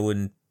Eddie Guerrero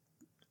and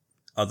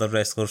other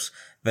wrestlers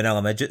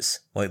vanilla midgets.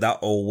 Like, that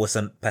always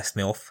pissed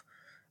me off.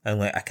 And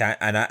like, I can't,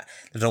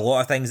 there's a lot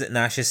of things that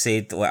Nash has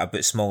said like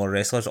about smaller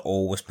wrestlers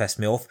always pissed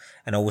me off,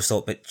 and I always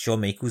thought, but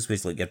Shawn Michaels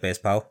was like your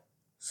best pal.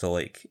 So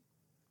like,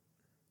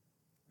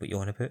 what you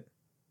want about?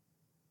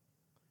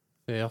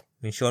 Yeah. I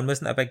mean, Shawn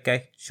wasn't a big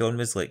guy. Shawn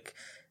was like,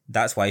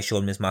 that's why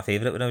Shawn was my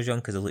favourite when I was young,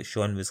 because like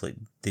Shawn was like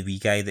the wee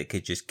guy that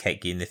could just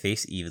kick you in the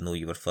face even though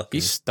you were fucking...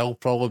 He's still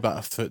probably about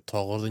a foot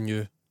taller than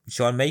you.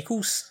 Shawn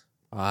Michaels?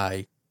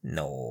 Aye.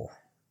 No.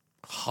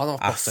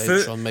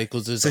 100% Shawn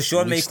Michaels is. So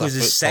Shawn Michaels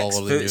is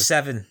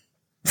 6'7".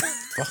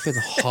 Fucking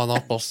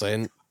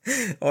 100%.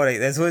 Alright,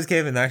 then so what's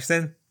Kevin Nash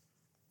then?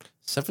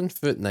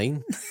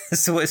 7'9".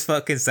 So what's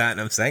fucking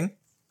Satnam Singh?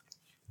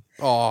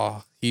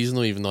 Oh, he's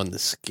not even on the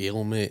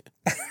scale, mate.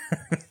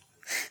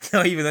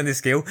 Not even on the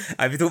scale.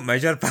 If you don't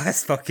measure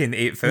past fucking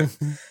 8 foot.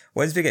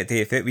 Once we get to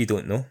 8 foot, we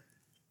don't know.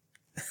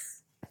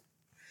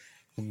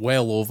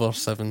 Well over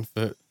 7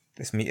 foot.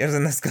 There's meters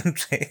in this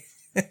country.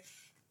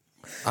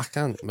 I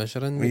can't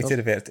measure in meters.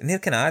 Neither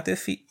can I do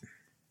feet.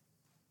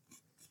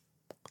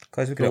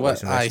 Because we could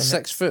watch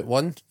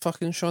 6'1",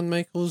 fucking Shawn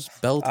Michaels.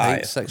 Build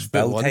height,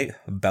 6'1".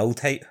 Build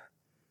height.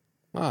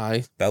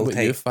 Aye. Build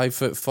height. You 5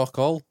 foot fuck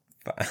all.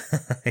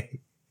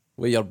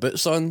 With your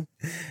boots on.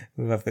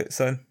 With my boots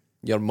on.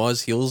 Your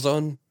Moz heels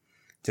on.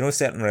 Do you know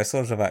certain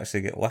wrestlers have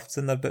actually got lifts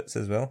in their boots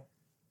as well?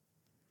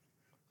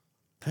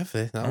 Have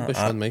they? That'll be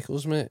Shawn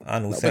Michaels, mate. I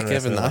know. That'll be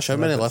Kevin Nash. How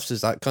many lifts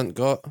has that cunt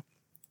got?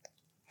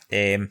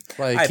 Remember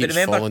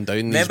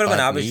when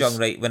I was young,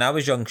 right? When I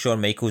was young,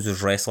 Shawn Michaels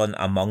was wrestling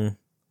among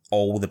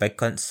all the big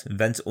cunts.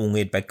 Vince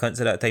only had big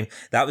cunts at that time.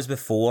 That was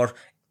before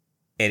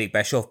Eric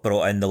Bischoff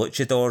brought in the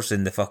luchadors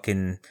and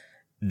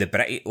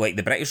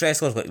the British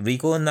wrestlers like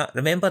Regal and that.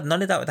 Remember,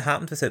 none of that would have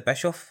happened without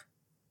Bischoff.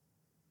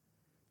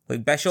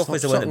 Like, Bischoff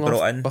was the one that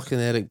brought in fucking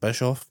Eric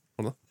Bischoff.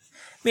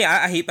 Mate,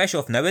 I hate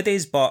Bischoff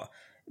nowadays, but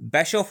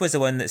Bischoff was the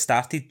one that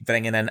started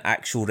bringing in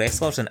actual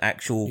wrestlers and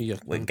actual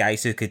like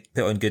guys who could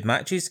put on good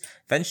matches.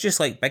 Vince just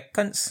like big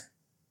cunts.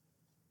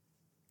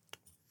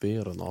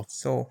 Fair enough.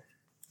 So,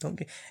 don't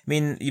get... I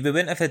mean, we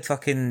wouldn't have had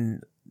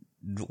fucking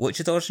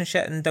luchadors and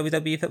shit in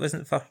WWE if it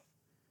wasn't for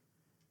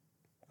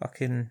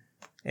fucking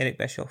Eric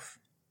Bischoff.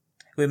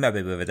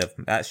 Maybe we would have.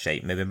 That's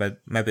shite. Maybe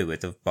we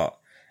would have, but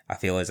I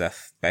feel as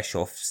if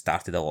Bischoff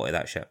started a lot of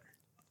that shit.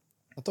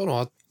 I don't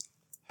know.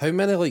 How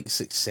many like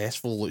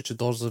successful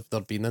luchadors have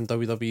there been in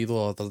WWE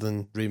though, other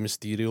than Rey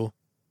Mysterio?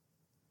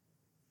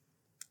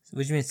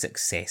 What do you mean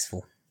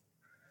successful?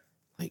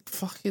 Like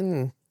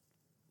fucking...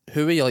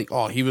 Who are you like,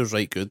 oh, he was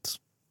right good?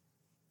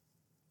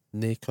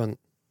 Nay cunt.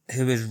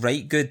 Who was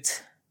right good?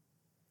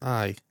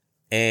 Aye.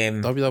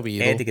 WWE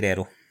though. Eddie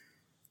Guerrero.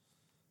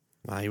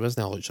 Nah, he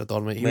wasn't a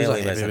luchador, mate. He was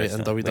a heavyweight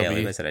in WWE. Well,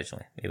 he was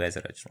originally.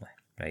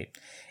 Right.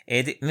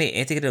 Eddie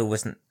Guerrero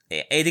wasn't...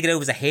 Eddie Guerrero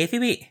was a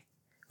heavyweight.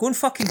 Go and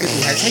fucking Google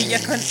his height, you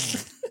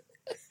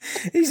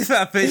cunt. He's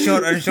a bit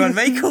shorter than Shawn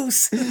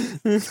Michaels.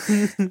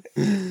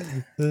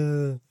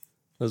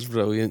 That's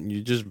brilliant.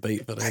 You just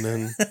bite for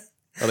anything.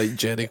 Alright,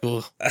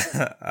 Jericho.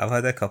 I've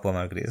had a couple of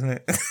margaritas,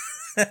 mate.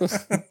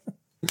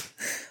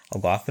 I'll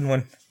go off in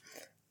one.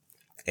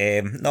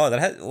 No,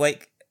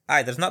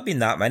 there's not been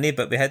that many,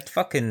 but we've had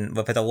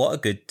a lot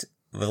of good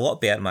with a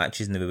lot better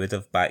matches than we would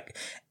have back.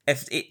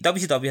 If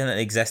WCW hadn't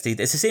existed,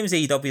 it's the same as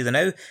AEW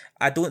now.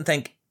 I don't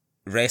think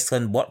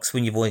wrestling works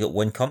when you've only got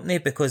one company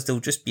because they'll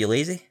just be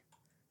lazy.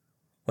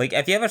 Like,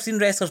 have you ever seen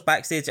wrestlers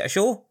backstage at a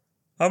show?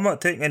 I'm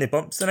not taking any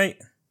bumps tonight.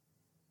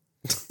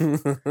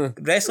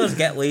 Wrestlers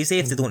get lazy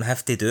if they don't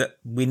have to do it.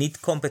 We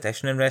need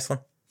competition in wrestling.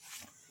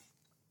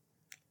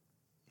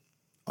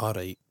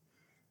 Alright,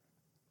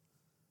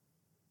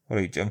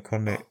 Jim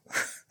Cornette.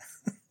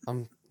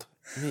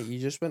 Mate, you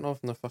just went off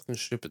on a fucking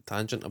stupid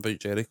tangent about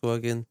Jericho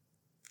again.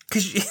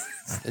 Cause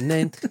and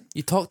then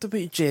you talked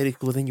about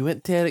Jericho, then you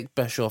went to Eric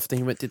Bischoff, then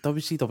you went to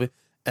WCW,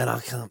 and I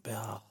can't be...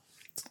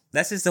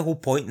 This is the whole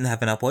point in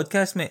having a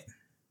podcast, mate.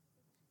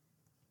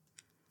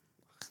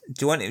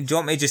 Do you want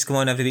me to just come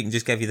on every week and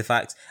just give you the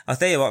facts? I'll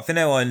tell you what, from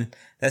now on,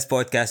 this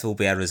podcast will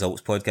be a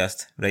results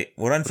podcast. Right,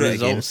 we'll run through it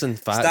again. Results and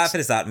facts. Start for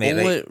the start, mate.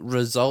 Only right?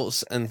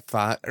 results and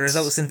facts.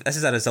 This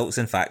is a results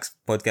and facts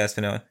podcast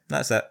from now on.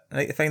 That's it.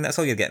 Right, fine, that's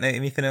all you're getting out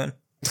of me from now on.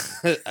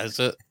 Is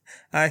it?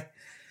 Aye.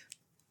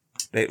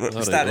 Right,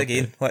 we'll start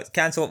again. Let's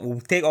cancel it. We'll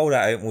take all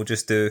that out and we'll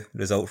just do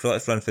results.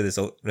 Let's run through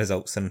the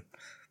results and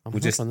we'll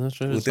do it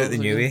the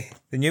new way.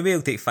 The new way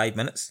will take 5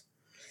 minutes.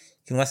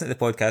 You can listen to the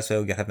podcast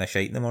while you're having a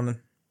shite in the morning.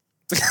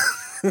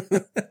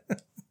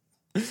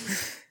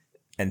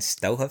 And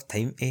still have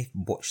time to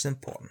watch them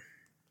porn.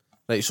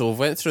 Right, so we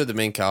went through the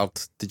main card.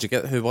 Did you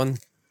get who won?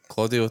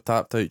 Claudio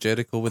tapped out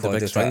Jericho with the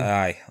big swing.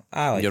 Aye,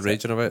 you're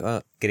raging about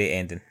that. Great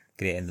ending.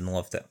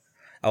 Loved it.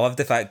 I loved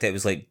the fact that it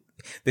was like,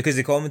 because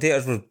the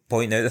commentators were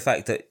pointing out the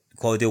fact that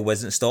Claudio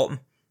wasn't stopping.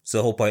 So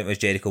the whole point was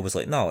Jericho was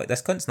like, no, like,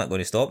 this cunt's not going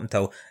to stop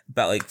until a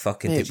bit like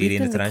fucking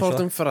Tajiri and the Tarantula. We've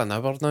been recording for an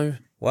hour now.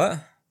 What?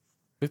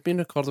 We've been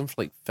recording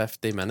for like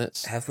 50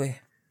 minutes. Have we?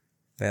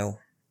 Well,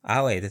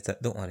 I'll edit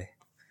it, don't worry.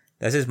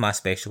 This is my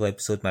special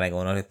episode, my Ring of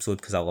Honor episode,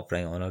 because I love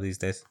Ring of Honor these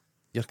days.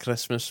 Your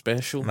Christmas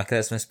special? My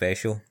Christmas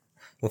special.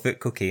 We'll put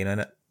cocaine in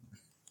it.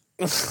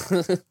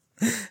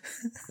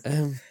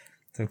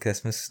 Some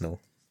Christmas snow.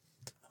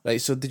 Right,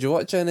 so did you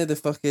watch any of the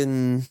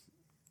fucking...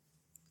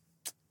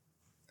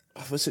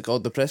 What's it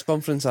called? The press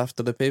conference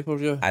after the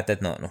pay-per-view? I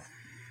did not know.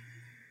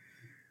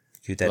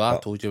 You did. Well, I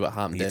told you what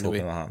happened anyway. Told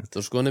me what happened.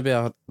 There's going to be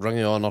a Ring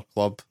of Honor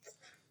club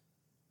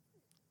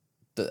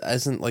that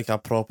isn't like a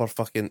proper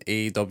fucking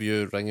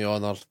AEW Ring of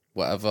Honor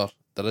whatever.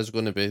 There is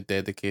going to be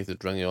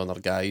dedicated Ring of Honor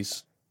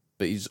guys,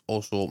 but he's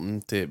also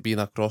open to being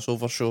a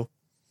crossover show.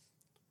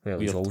 Well,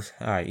 he's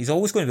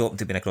always going to be open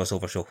to being a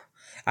crossover show.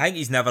 I think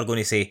he's never going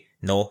to say,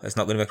 no, it's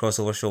not going to be a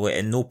crossover show.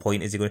 At no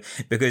point is he going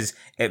to... Because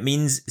it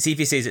means... See, if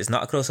he says it's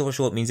not a crossover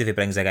show, it means if he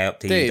brings a guy up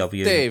to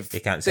AEW, he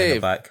can't send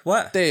him back.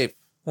 What? Dave.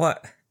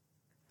 What?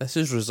 This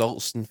is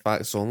results and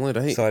facts only,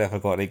 right? Sorry, I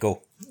forgot. Right,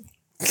 go.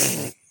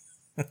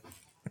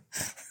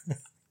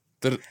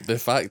 The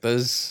fact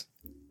is,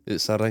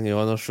 it's a Ring of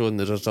Honor show, and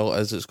the result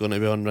is it's going to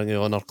be on Ring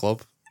of Honor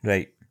Club.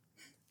 Right.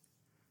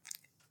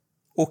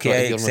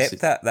 Okay, I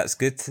accept that. That's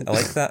good. I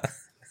like that.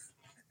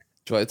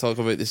 Do you want to talk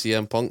about the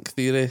CM Punk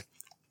theory?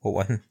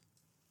 What one?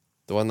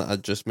 The one that I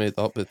just made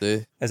up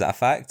today. Is it a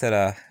fact or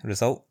a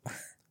result?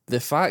 The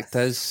fact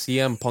is,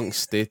 CM Punk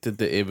stated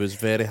that he was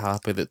very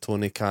happy that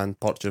Tony Khan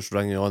purchased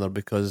Ring of Honor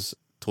because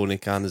Tony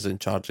Khan is in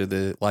charge of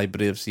the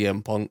library of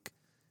CM Punk.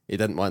 He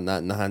didn't want that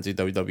in the hands of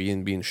WWE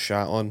and being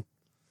shat on.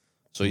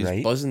 So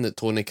he's buzzing that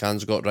Tony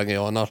Khan's got Ring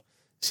of Honor.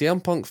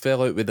 CM Punk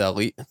fell out with the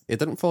Elite. He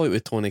didn't fall out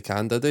with Tony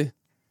Khan, did he?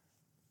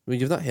 Well,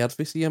 you've not heard of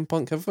CM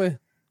Punk, have we?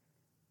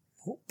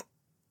 Nope.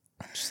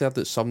 Just heard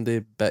that somebody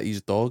bit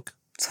his dog.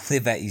 Somebody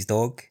bit his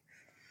dog?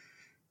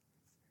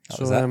 That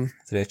so, was it.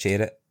 Through a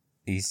chair.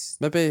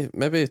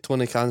 Maybe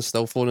Tony Khan's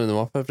still phoning him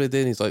up every day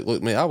and he's like,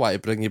 look mate, I want to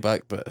bring you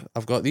back, but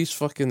I've got these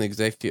fucking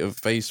executive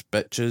vice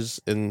bitches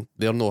and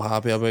they're no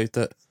happy about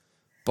it.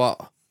 But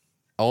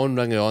I own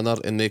Ring of Honor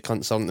and they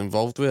can't something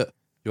involved with it.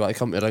 You want to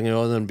come to Ring of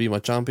Honor and be my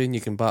champion?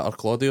 You can batter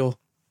Claudio.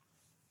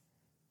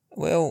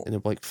 Well... And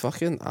he'll be like,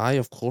 fucking aye,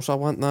 of course I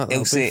want that.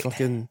 That'll be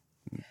fucking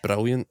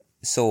brilliant.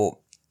 So,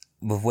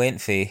 we've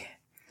went for...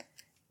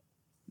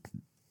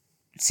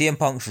 CM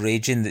Punk's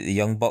raging that the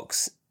Young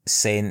Bucks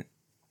sent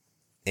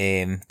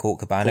Colt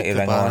Cabana to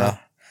Ring of Honor.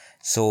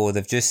 So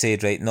they've just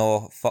said, right,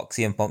 no, fuck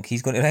CM Punk,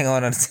 he's going to Ring of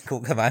Honor and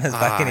Colt Cabana's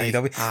back in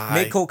AEW.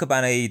 Make Colt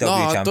Cabana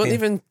AEW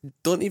champion.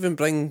 Don't even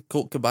bring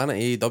Colt Cabana to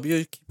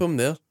AEW, keep him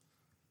there.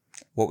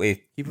 What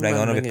way? Ring of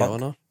Honor with Punk?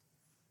 Honor.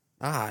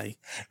 Aye.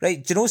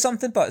 Right, do you know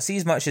something? But see,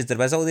 as much as there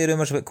was all the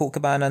rumours about Colt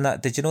Cabana and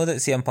that, did you know that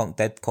CM Punk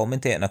did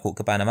commentate in a Colt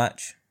Cabana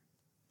match?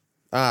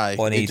 Aye.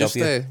 On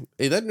AEW?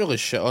 He didn't really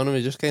shit on him,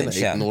 he just kind of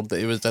ignored that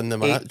he was in the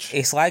match. He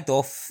slagged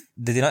off,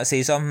 did he not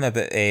say something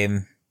about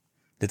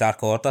the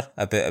Dark Order?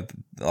 About,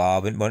 I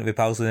wouldn't want to be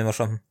pals with them or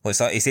something.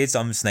 He said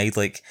something snide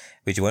like,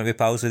 would you want to be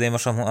pals with them or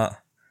something like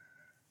that?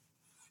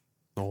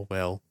 Oh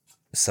well.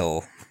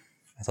 So,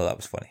 I thought that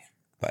was funny.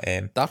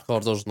 But Dark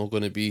Order's not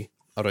going to be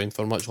around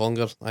for much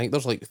longer. I think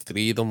there's like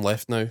 3 of them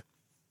left now.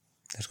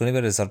 There's going to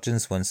be a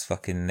resurgence once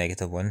fucking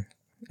 -1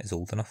 is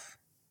old enough.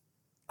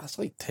 That's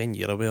like 10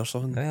 years away or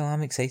something. Well,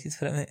 I'm excited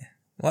for it, mate.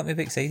 Let me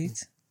be excited.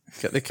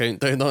 Get the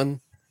countdown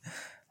on.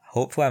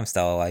 Hopefully I'm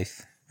still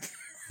alive.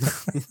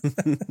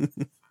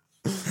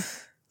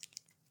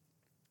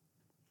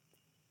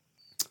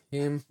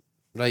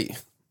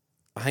 Right.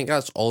 I think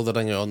that's all the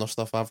Ring of Honor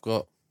stuff I've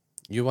got.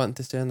 You want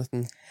to say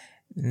anything?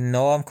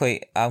 No, I'm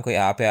quite happy.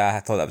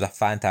 I thought that was a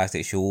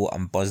fantastic show.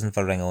 I'm buzzing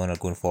for Ring of Honor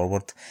going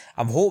forward.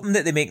 I'm hoping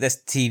that they make this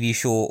TV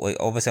show, like,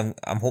 obviously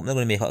I'm hoping they're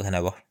going to make it like an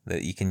hour,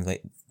 that you can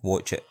like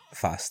watch it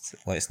fast.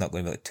 Like, it's not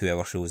going to be like 2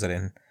 hour shows or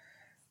anything.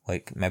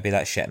 Like, maybe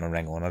that's shitting on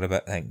Ring of Honor a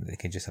bit. I think they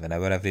can just have an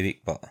hour every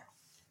week, but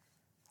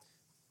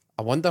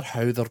I wonder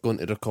how they're going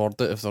to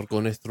record it, if they're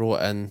going to throw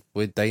it in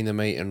with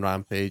Dynamite and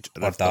Rampage,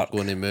 or if Dark. They're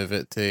going to move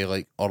it to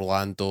like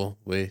Orlando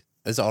with...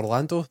 Is it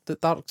Orlando that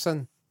Dark's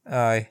in?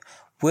 Aye.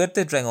 Where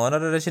did Ring of Honor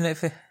originate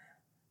from?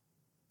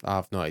 I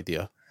have no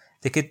idea.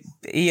 They could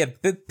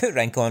put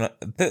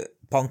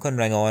Punk on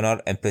Ring of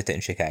Honor and put it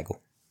in Chicago.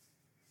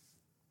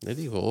 There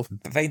you go.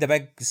 Find a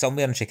big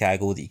somewhere in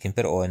Chicago that you can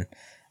put it on.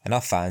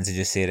 Enough fans to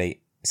just say,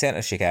 right,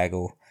 centre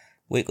Chicago,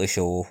 weekly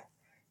show.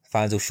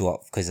 Fans will show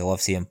up because they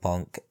love CM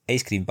Punk.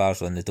 Ice cream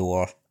bars on the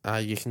door.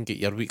 You can get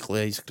your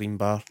weekly ice cream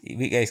bar.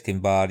 Weekly ice cream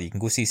bar. You can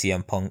go see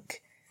CM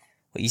Punk.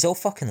 But you all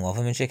fucking love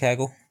him in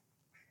Chicago.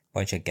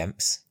 Bunch of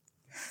gimps.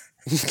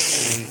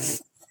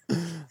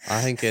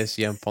 I think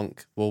CM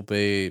Punk will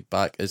be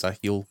back as a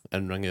heel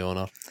in Ring of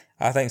Honor.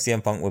 I think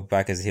CM Punk will be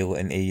back as a heel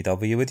in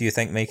AEW. What do you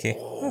think, Mikey?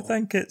 I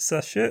think it's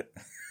a shit.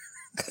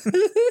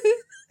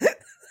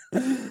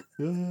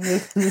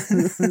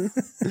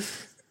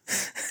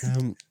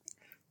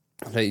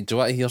 Right, do you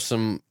want to hear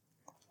some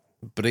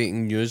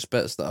breaking news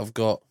bits that I've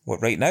got?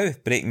 What, right now?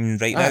 Breaking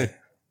right now?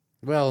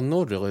 Well,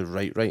 not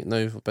really right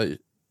now. About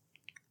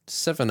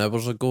 7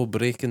 hours ago,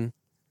 breaking.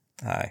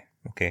 Aye,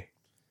 okay.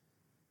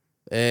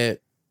 A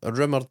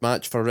rumoured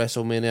match for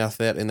WrestleMania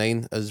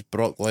 39 is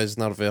Brock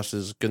Lesnar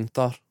versus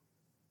Gunther.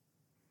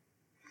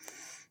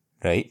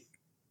 Right.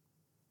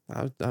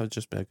 That would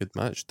just be a good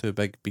match. 2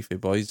 big beefy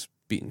boys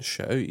beating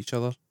shit out each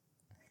other.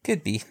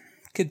 Could be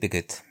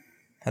good.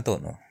 I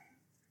don't know.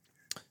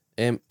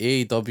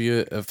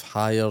 AEW have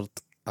hired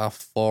a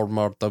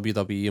former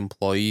WWE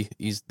employee.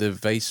 He's the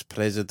Vice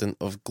President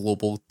of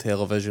Global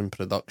Television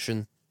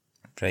Production.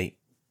 Right.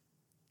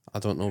 I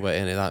don't know what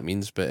any of that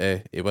means,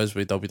 but he was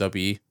with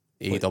WWE.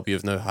 AEW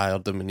have now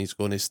hired him and he's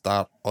going to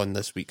start on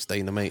this week's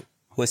Dynamite.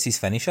 What's his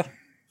finisher?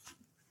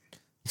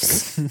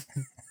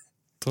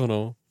 Don't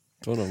know,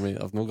 mate.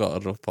 I've not got a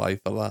reply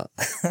for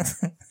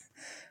that.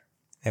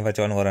 Ever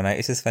John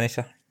Laurinaitis'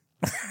 finisher?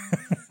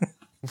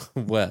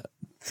 What?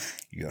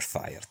 You're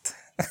fired.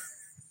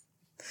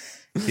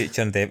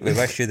 Future endeavour. We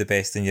wish you the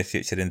best in your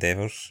future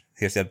endeavours.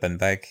 Here's your bin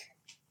bag.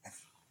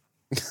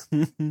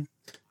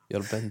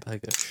 Your bin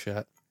bag of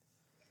shit.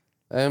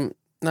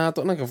 Nah, I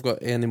don't think I've got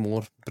any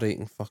more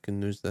breaking fucking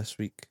news this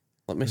week.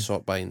 Let me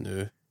sort by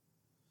now.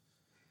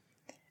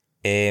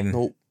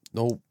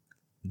 Nope.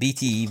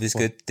 BTE was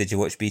good. Did you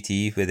watch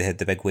BTE where they had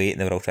the big weight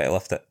and they were all trying to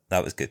lift it?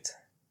 That was good.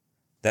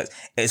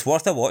 It's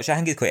worth a watch. I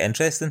think it's quite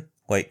interesting.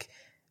 Like,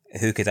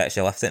 who could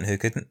actually lift it and who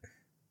couldn't.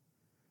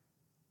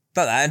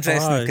 Not that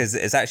interesting because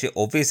it's actually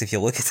obvious if you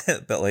look at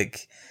it, but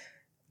like,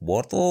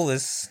 Wardlow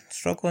was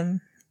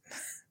struggling.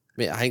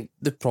 Mate, I think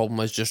the problem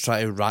is just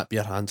trying to wrap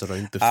your hands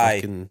around the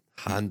fucking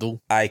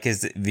handle. Aye,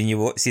 because when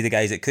you see the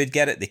guys that could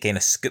get it, they kind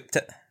of scooped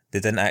it. They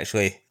didn't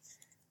actually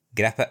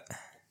grip it.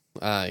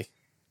 Aye.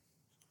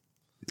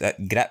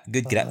 That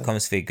good grip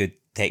comes from good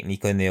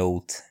technique on the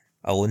old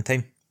alone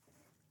time.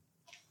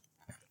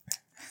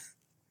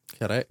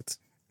 Correct.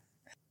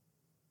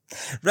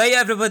 Right,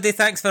 everybody,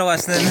 thanks for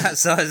listening.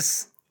 That's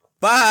us.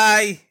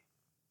 Bye.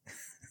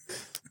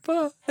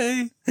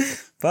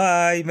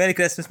 Bye. Merry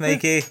Christmas,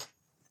 Mikey.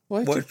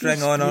 Watch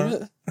Ring of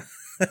Honor.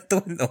 I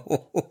don't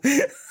know.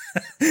 I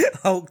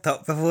hulked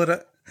up before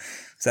it.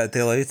 Is that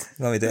too loud? You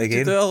want me to do it again?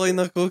 Did you do a line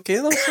of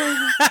cocaine or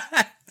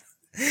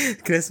something?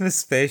 Christmas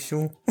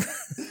special.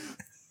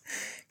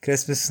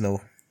 Christmas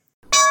snow.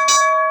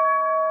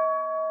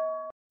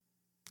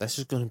 This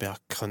is going to be a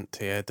cunt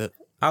to edit.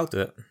 I'll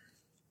do it.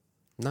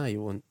 Nah,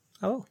 you won't.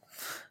 I will.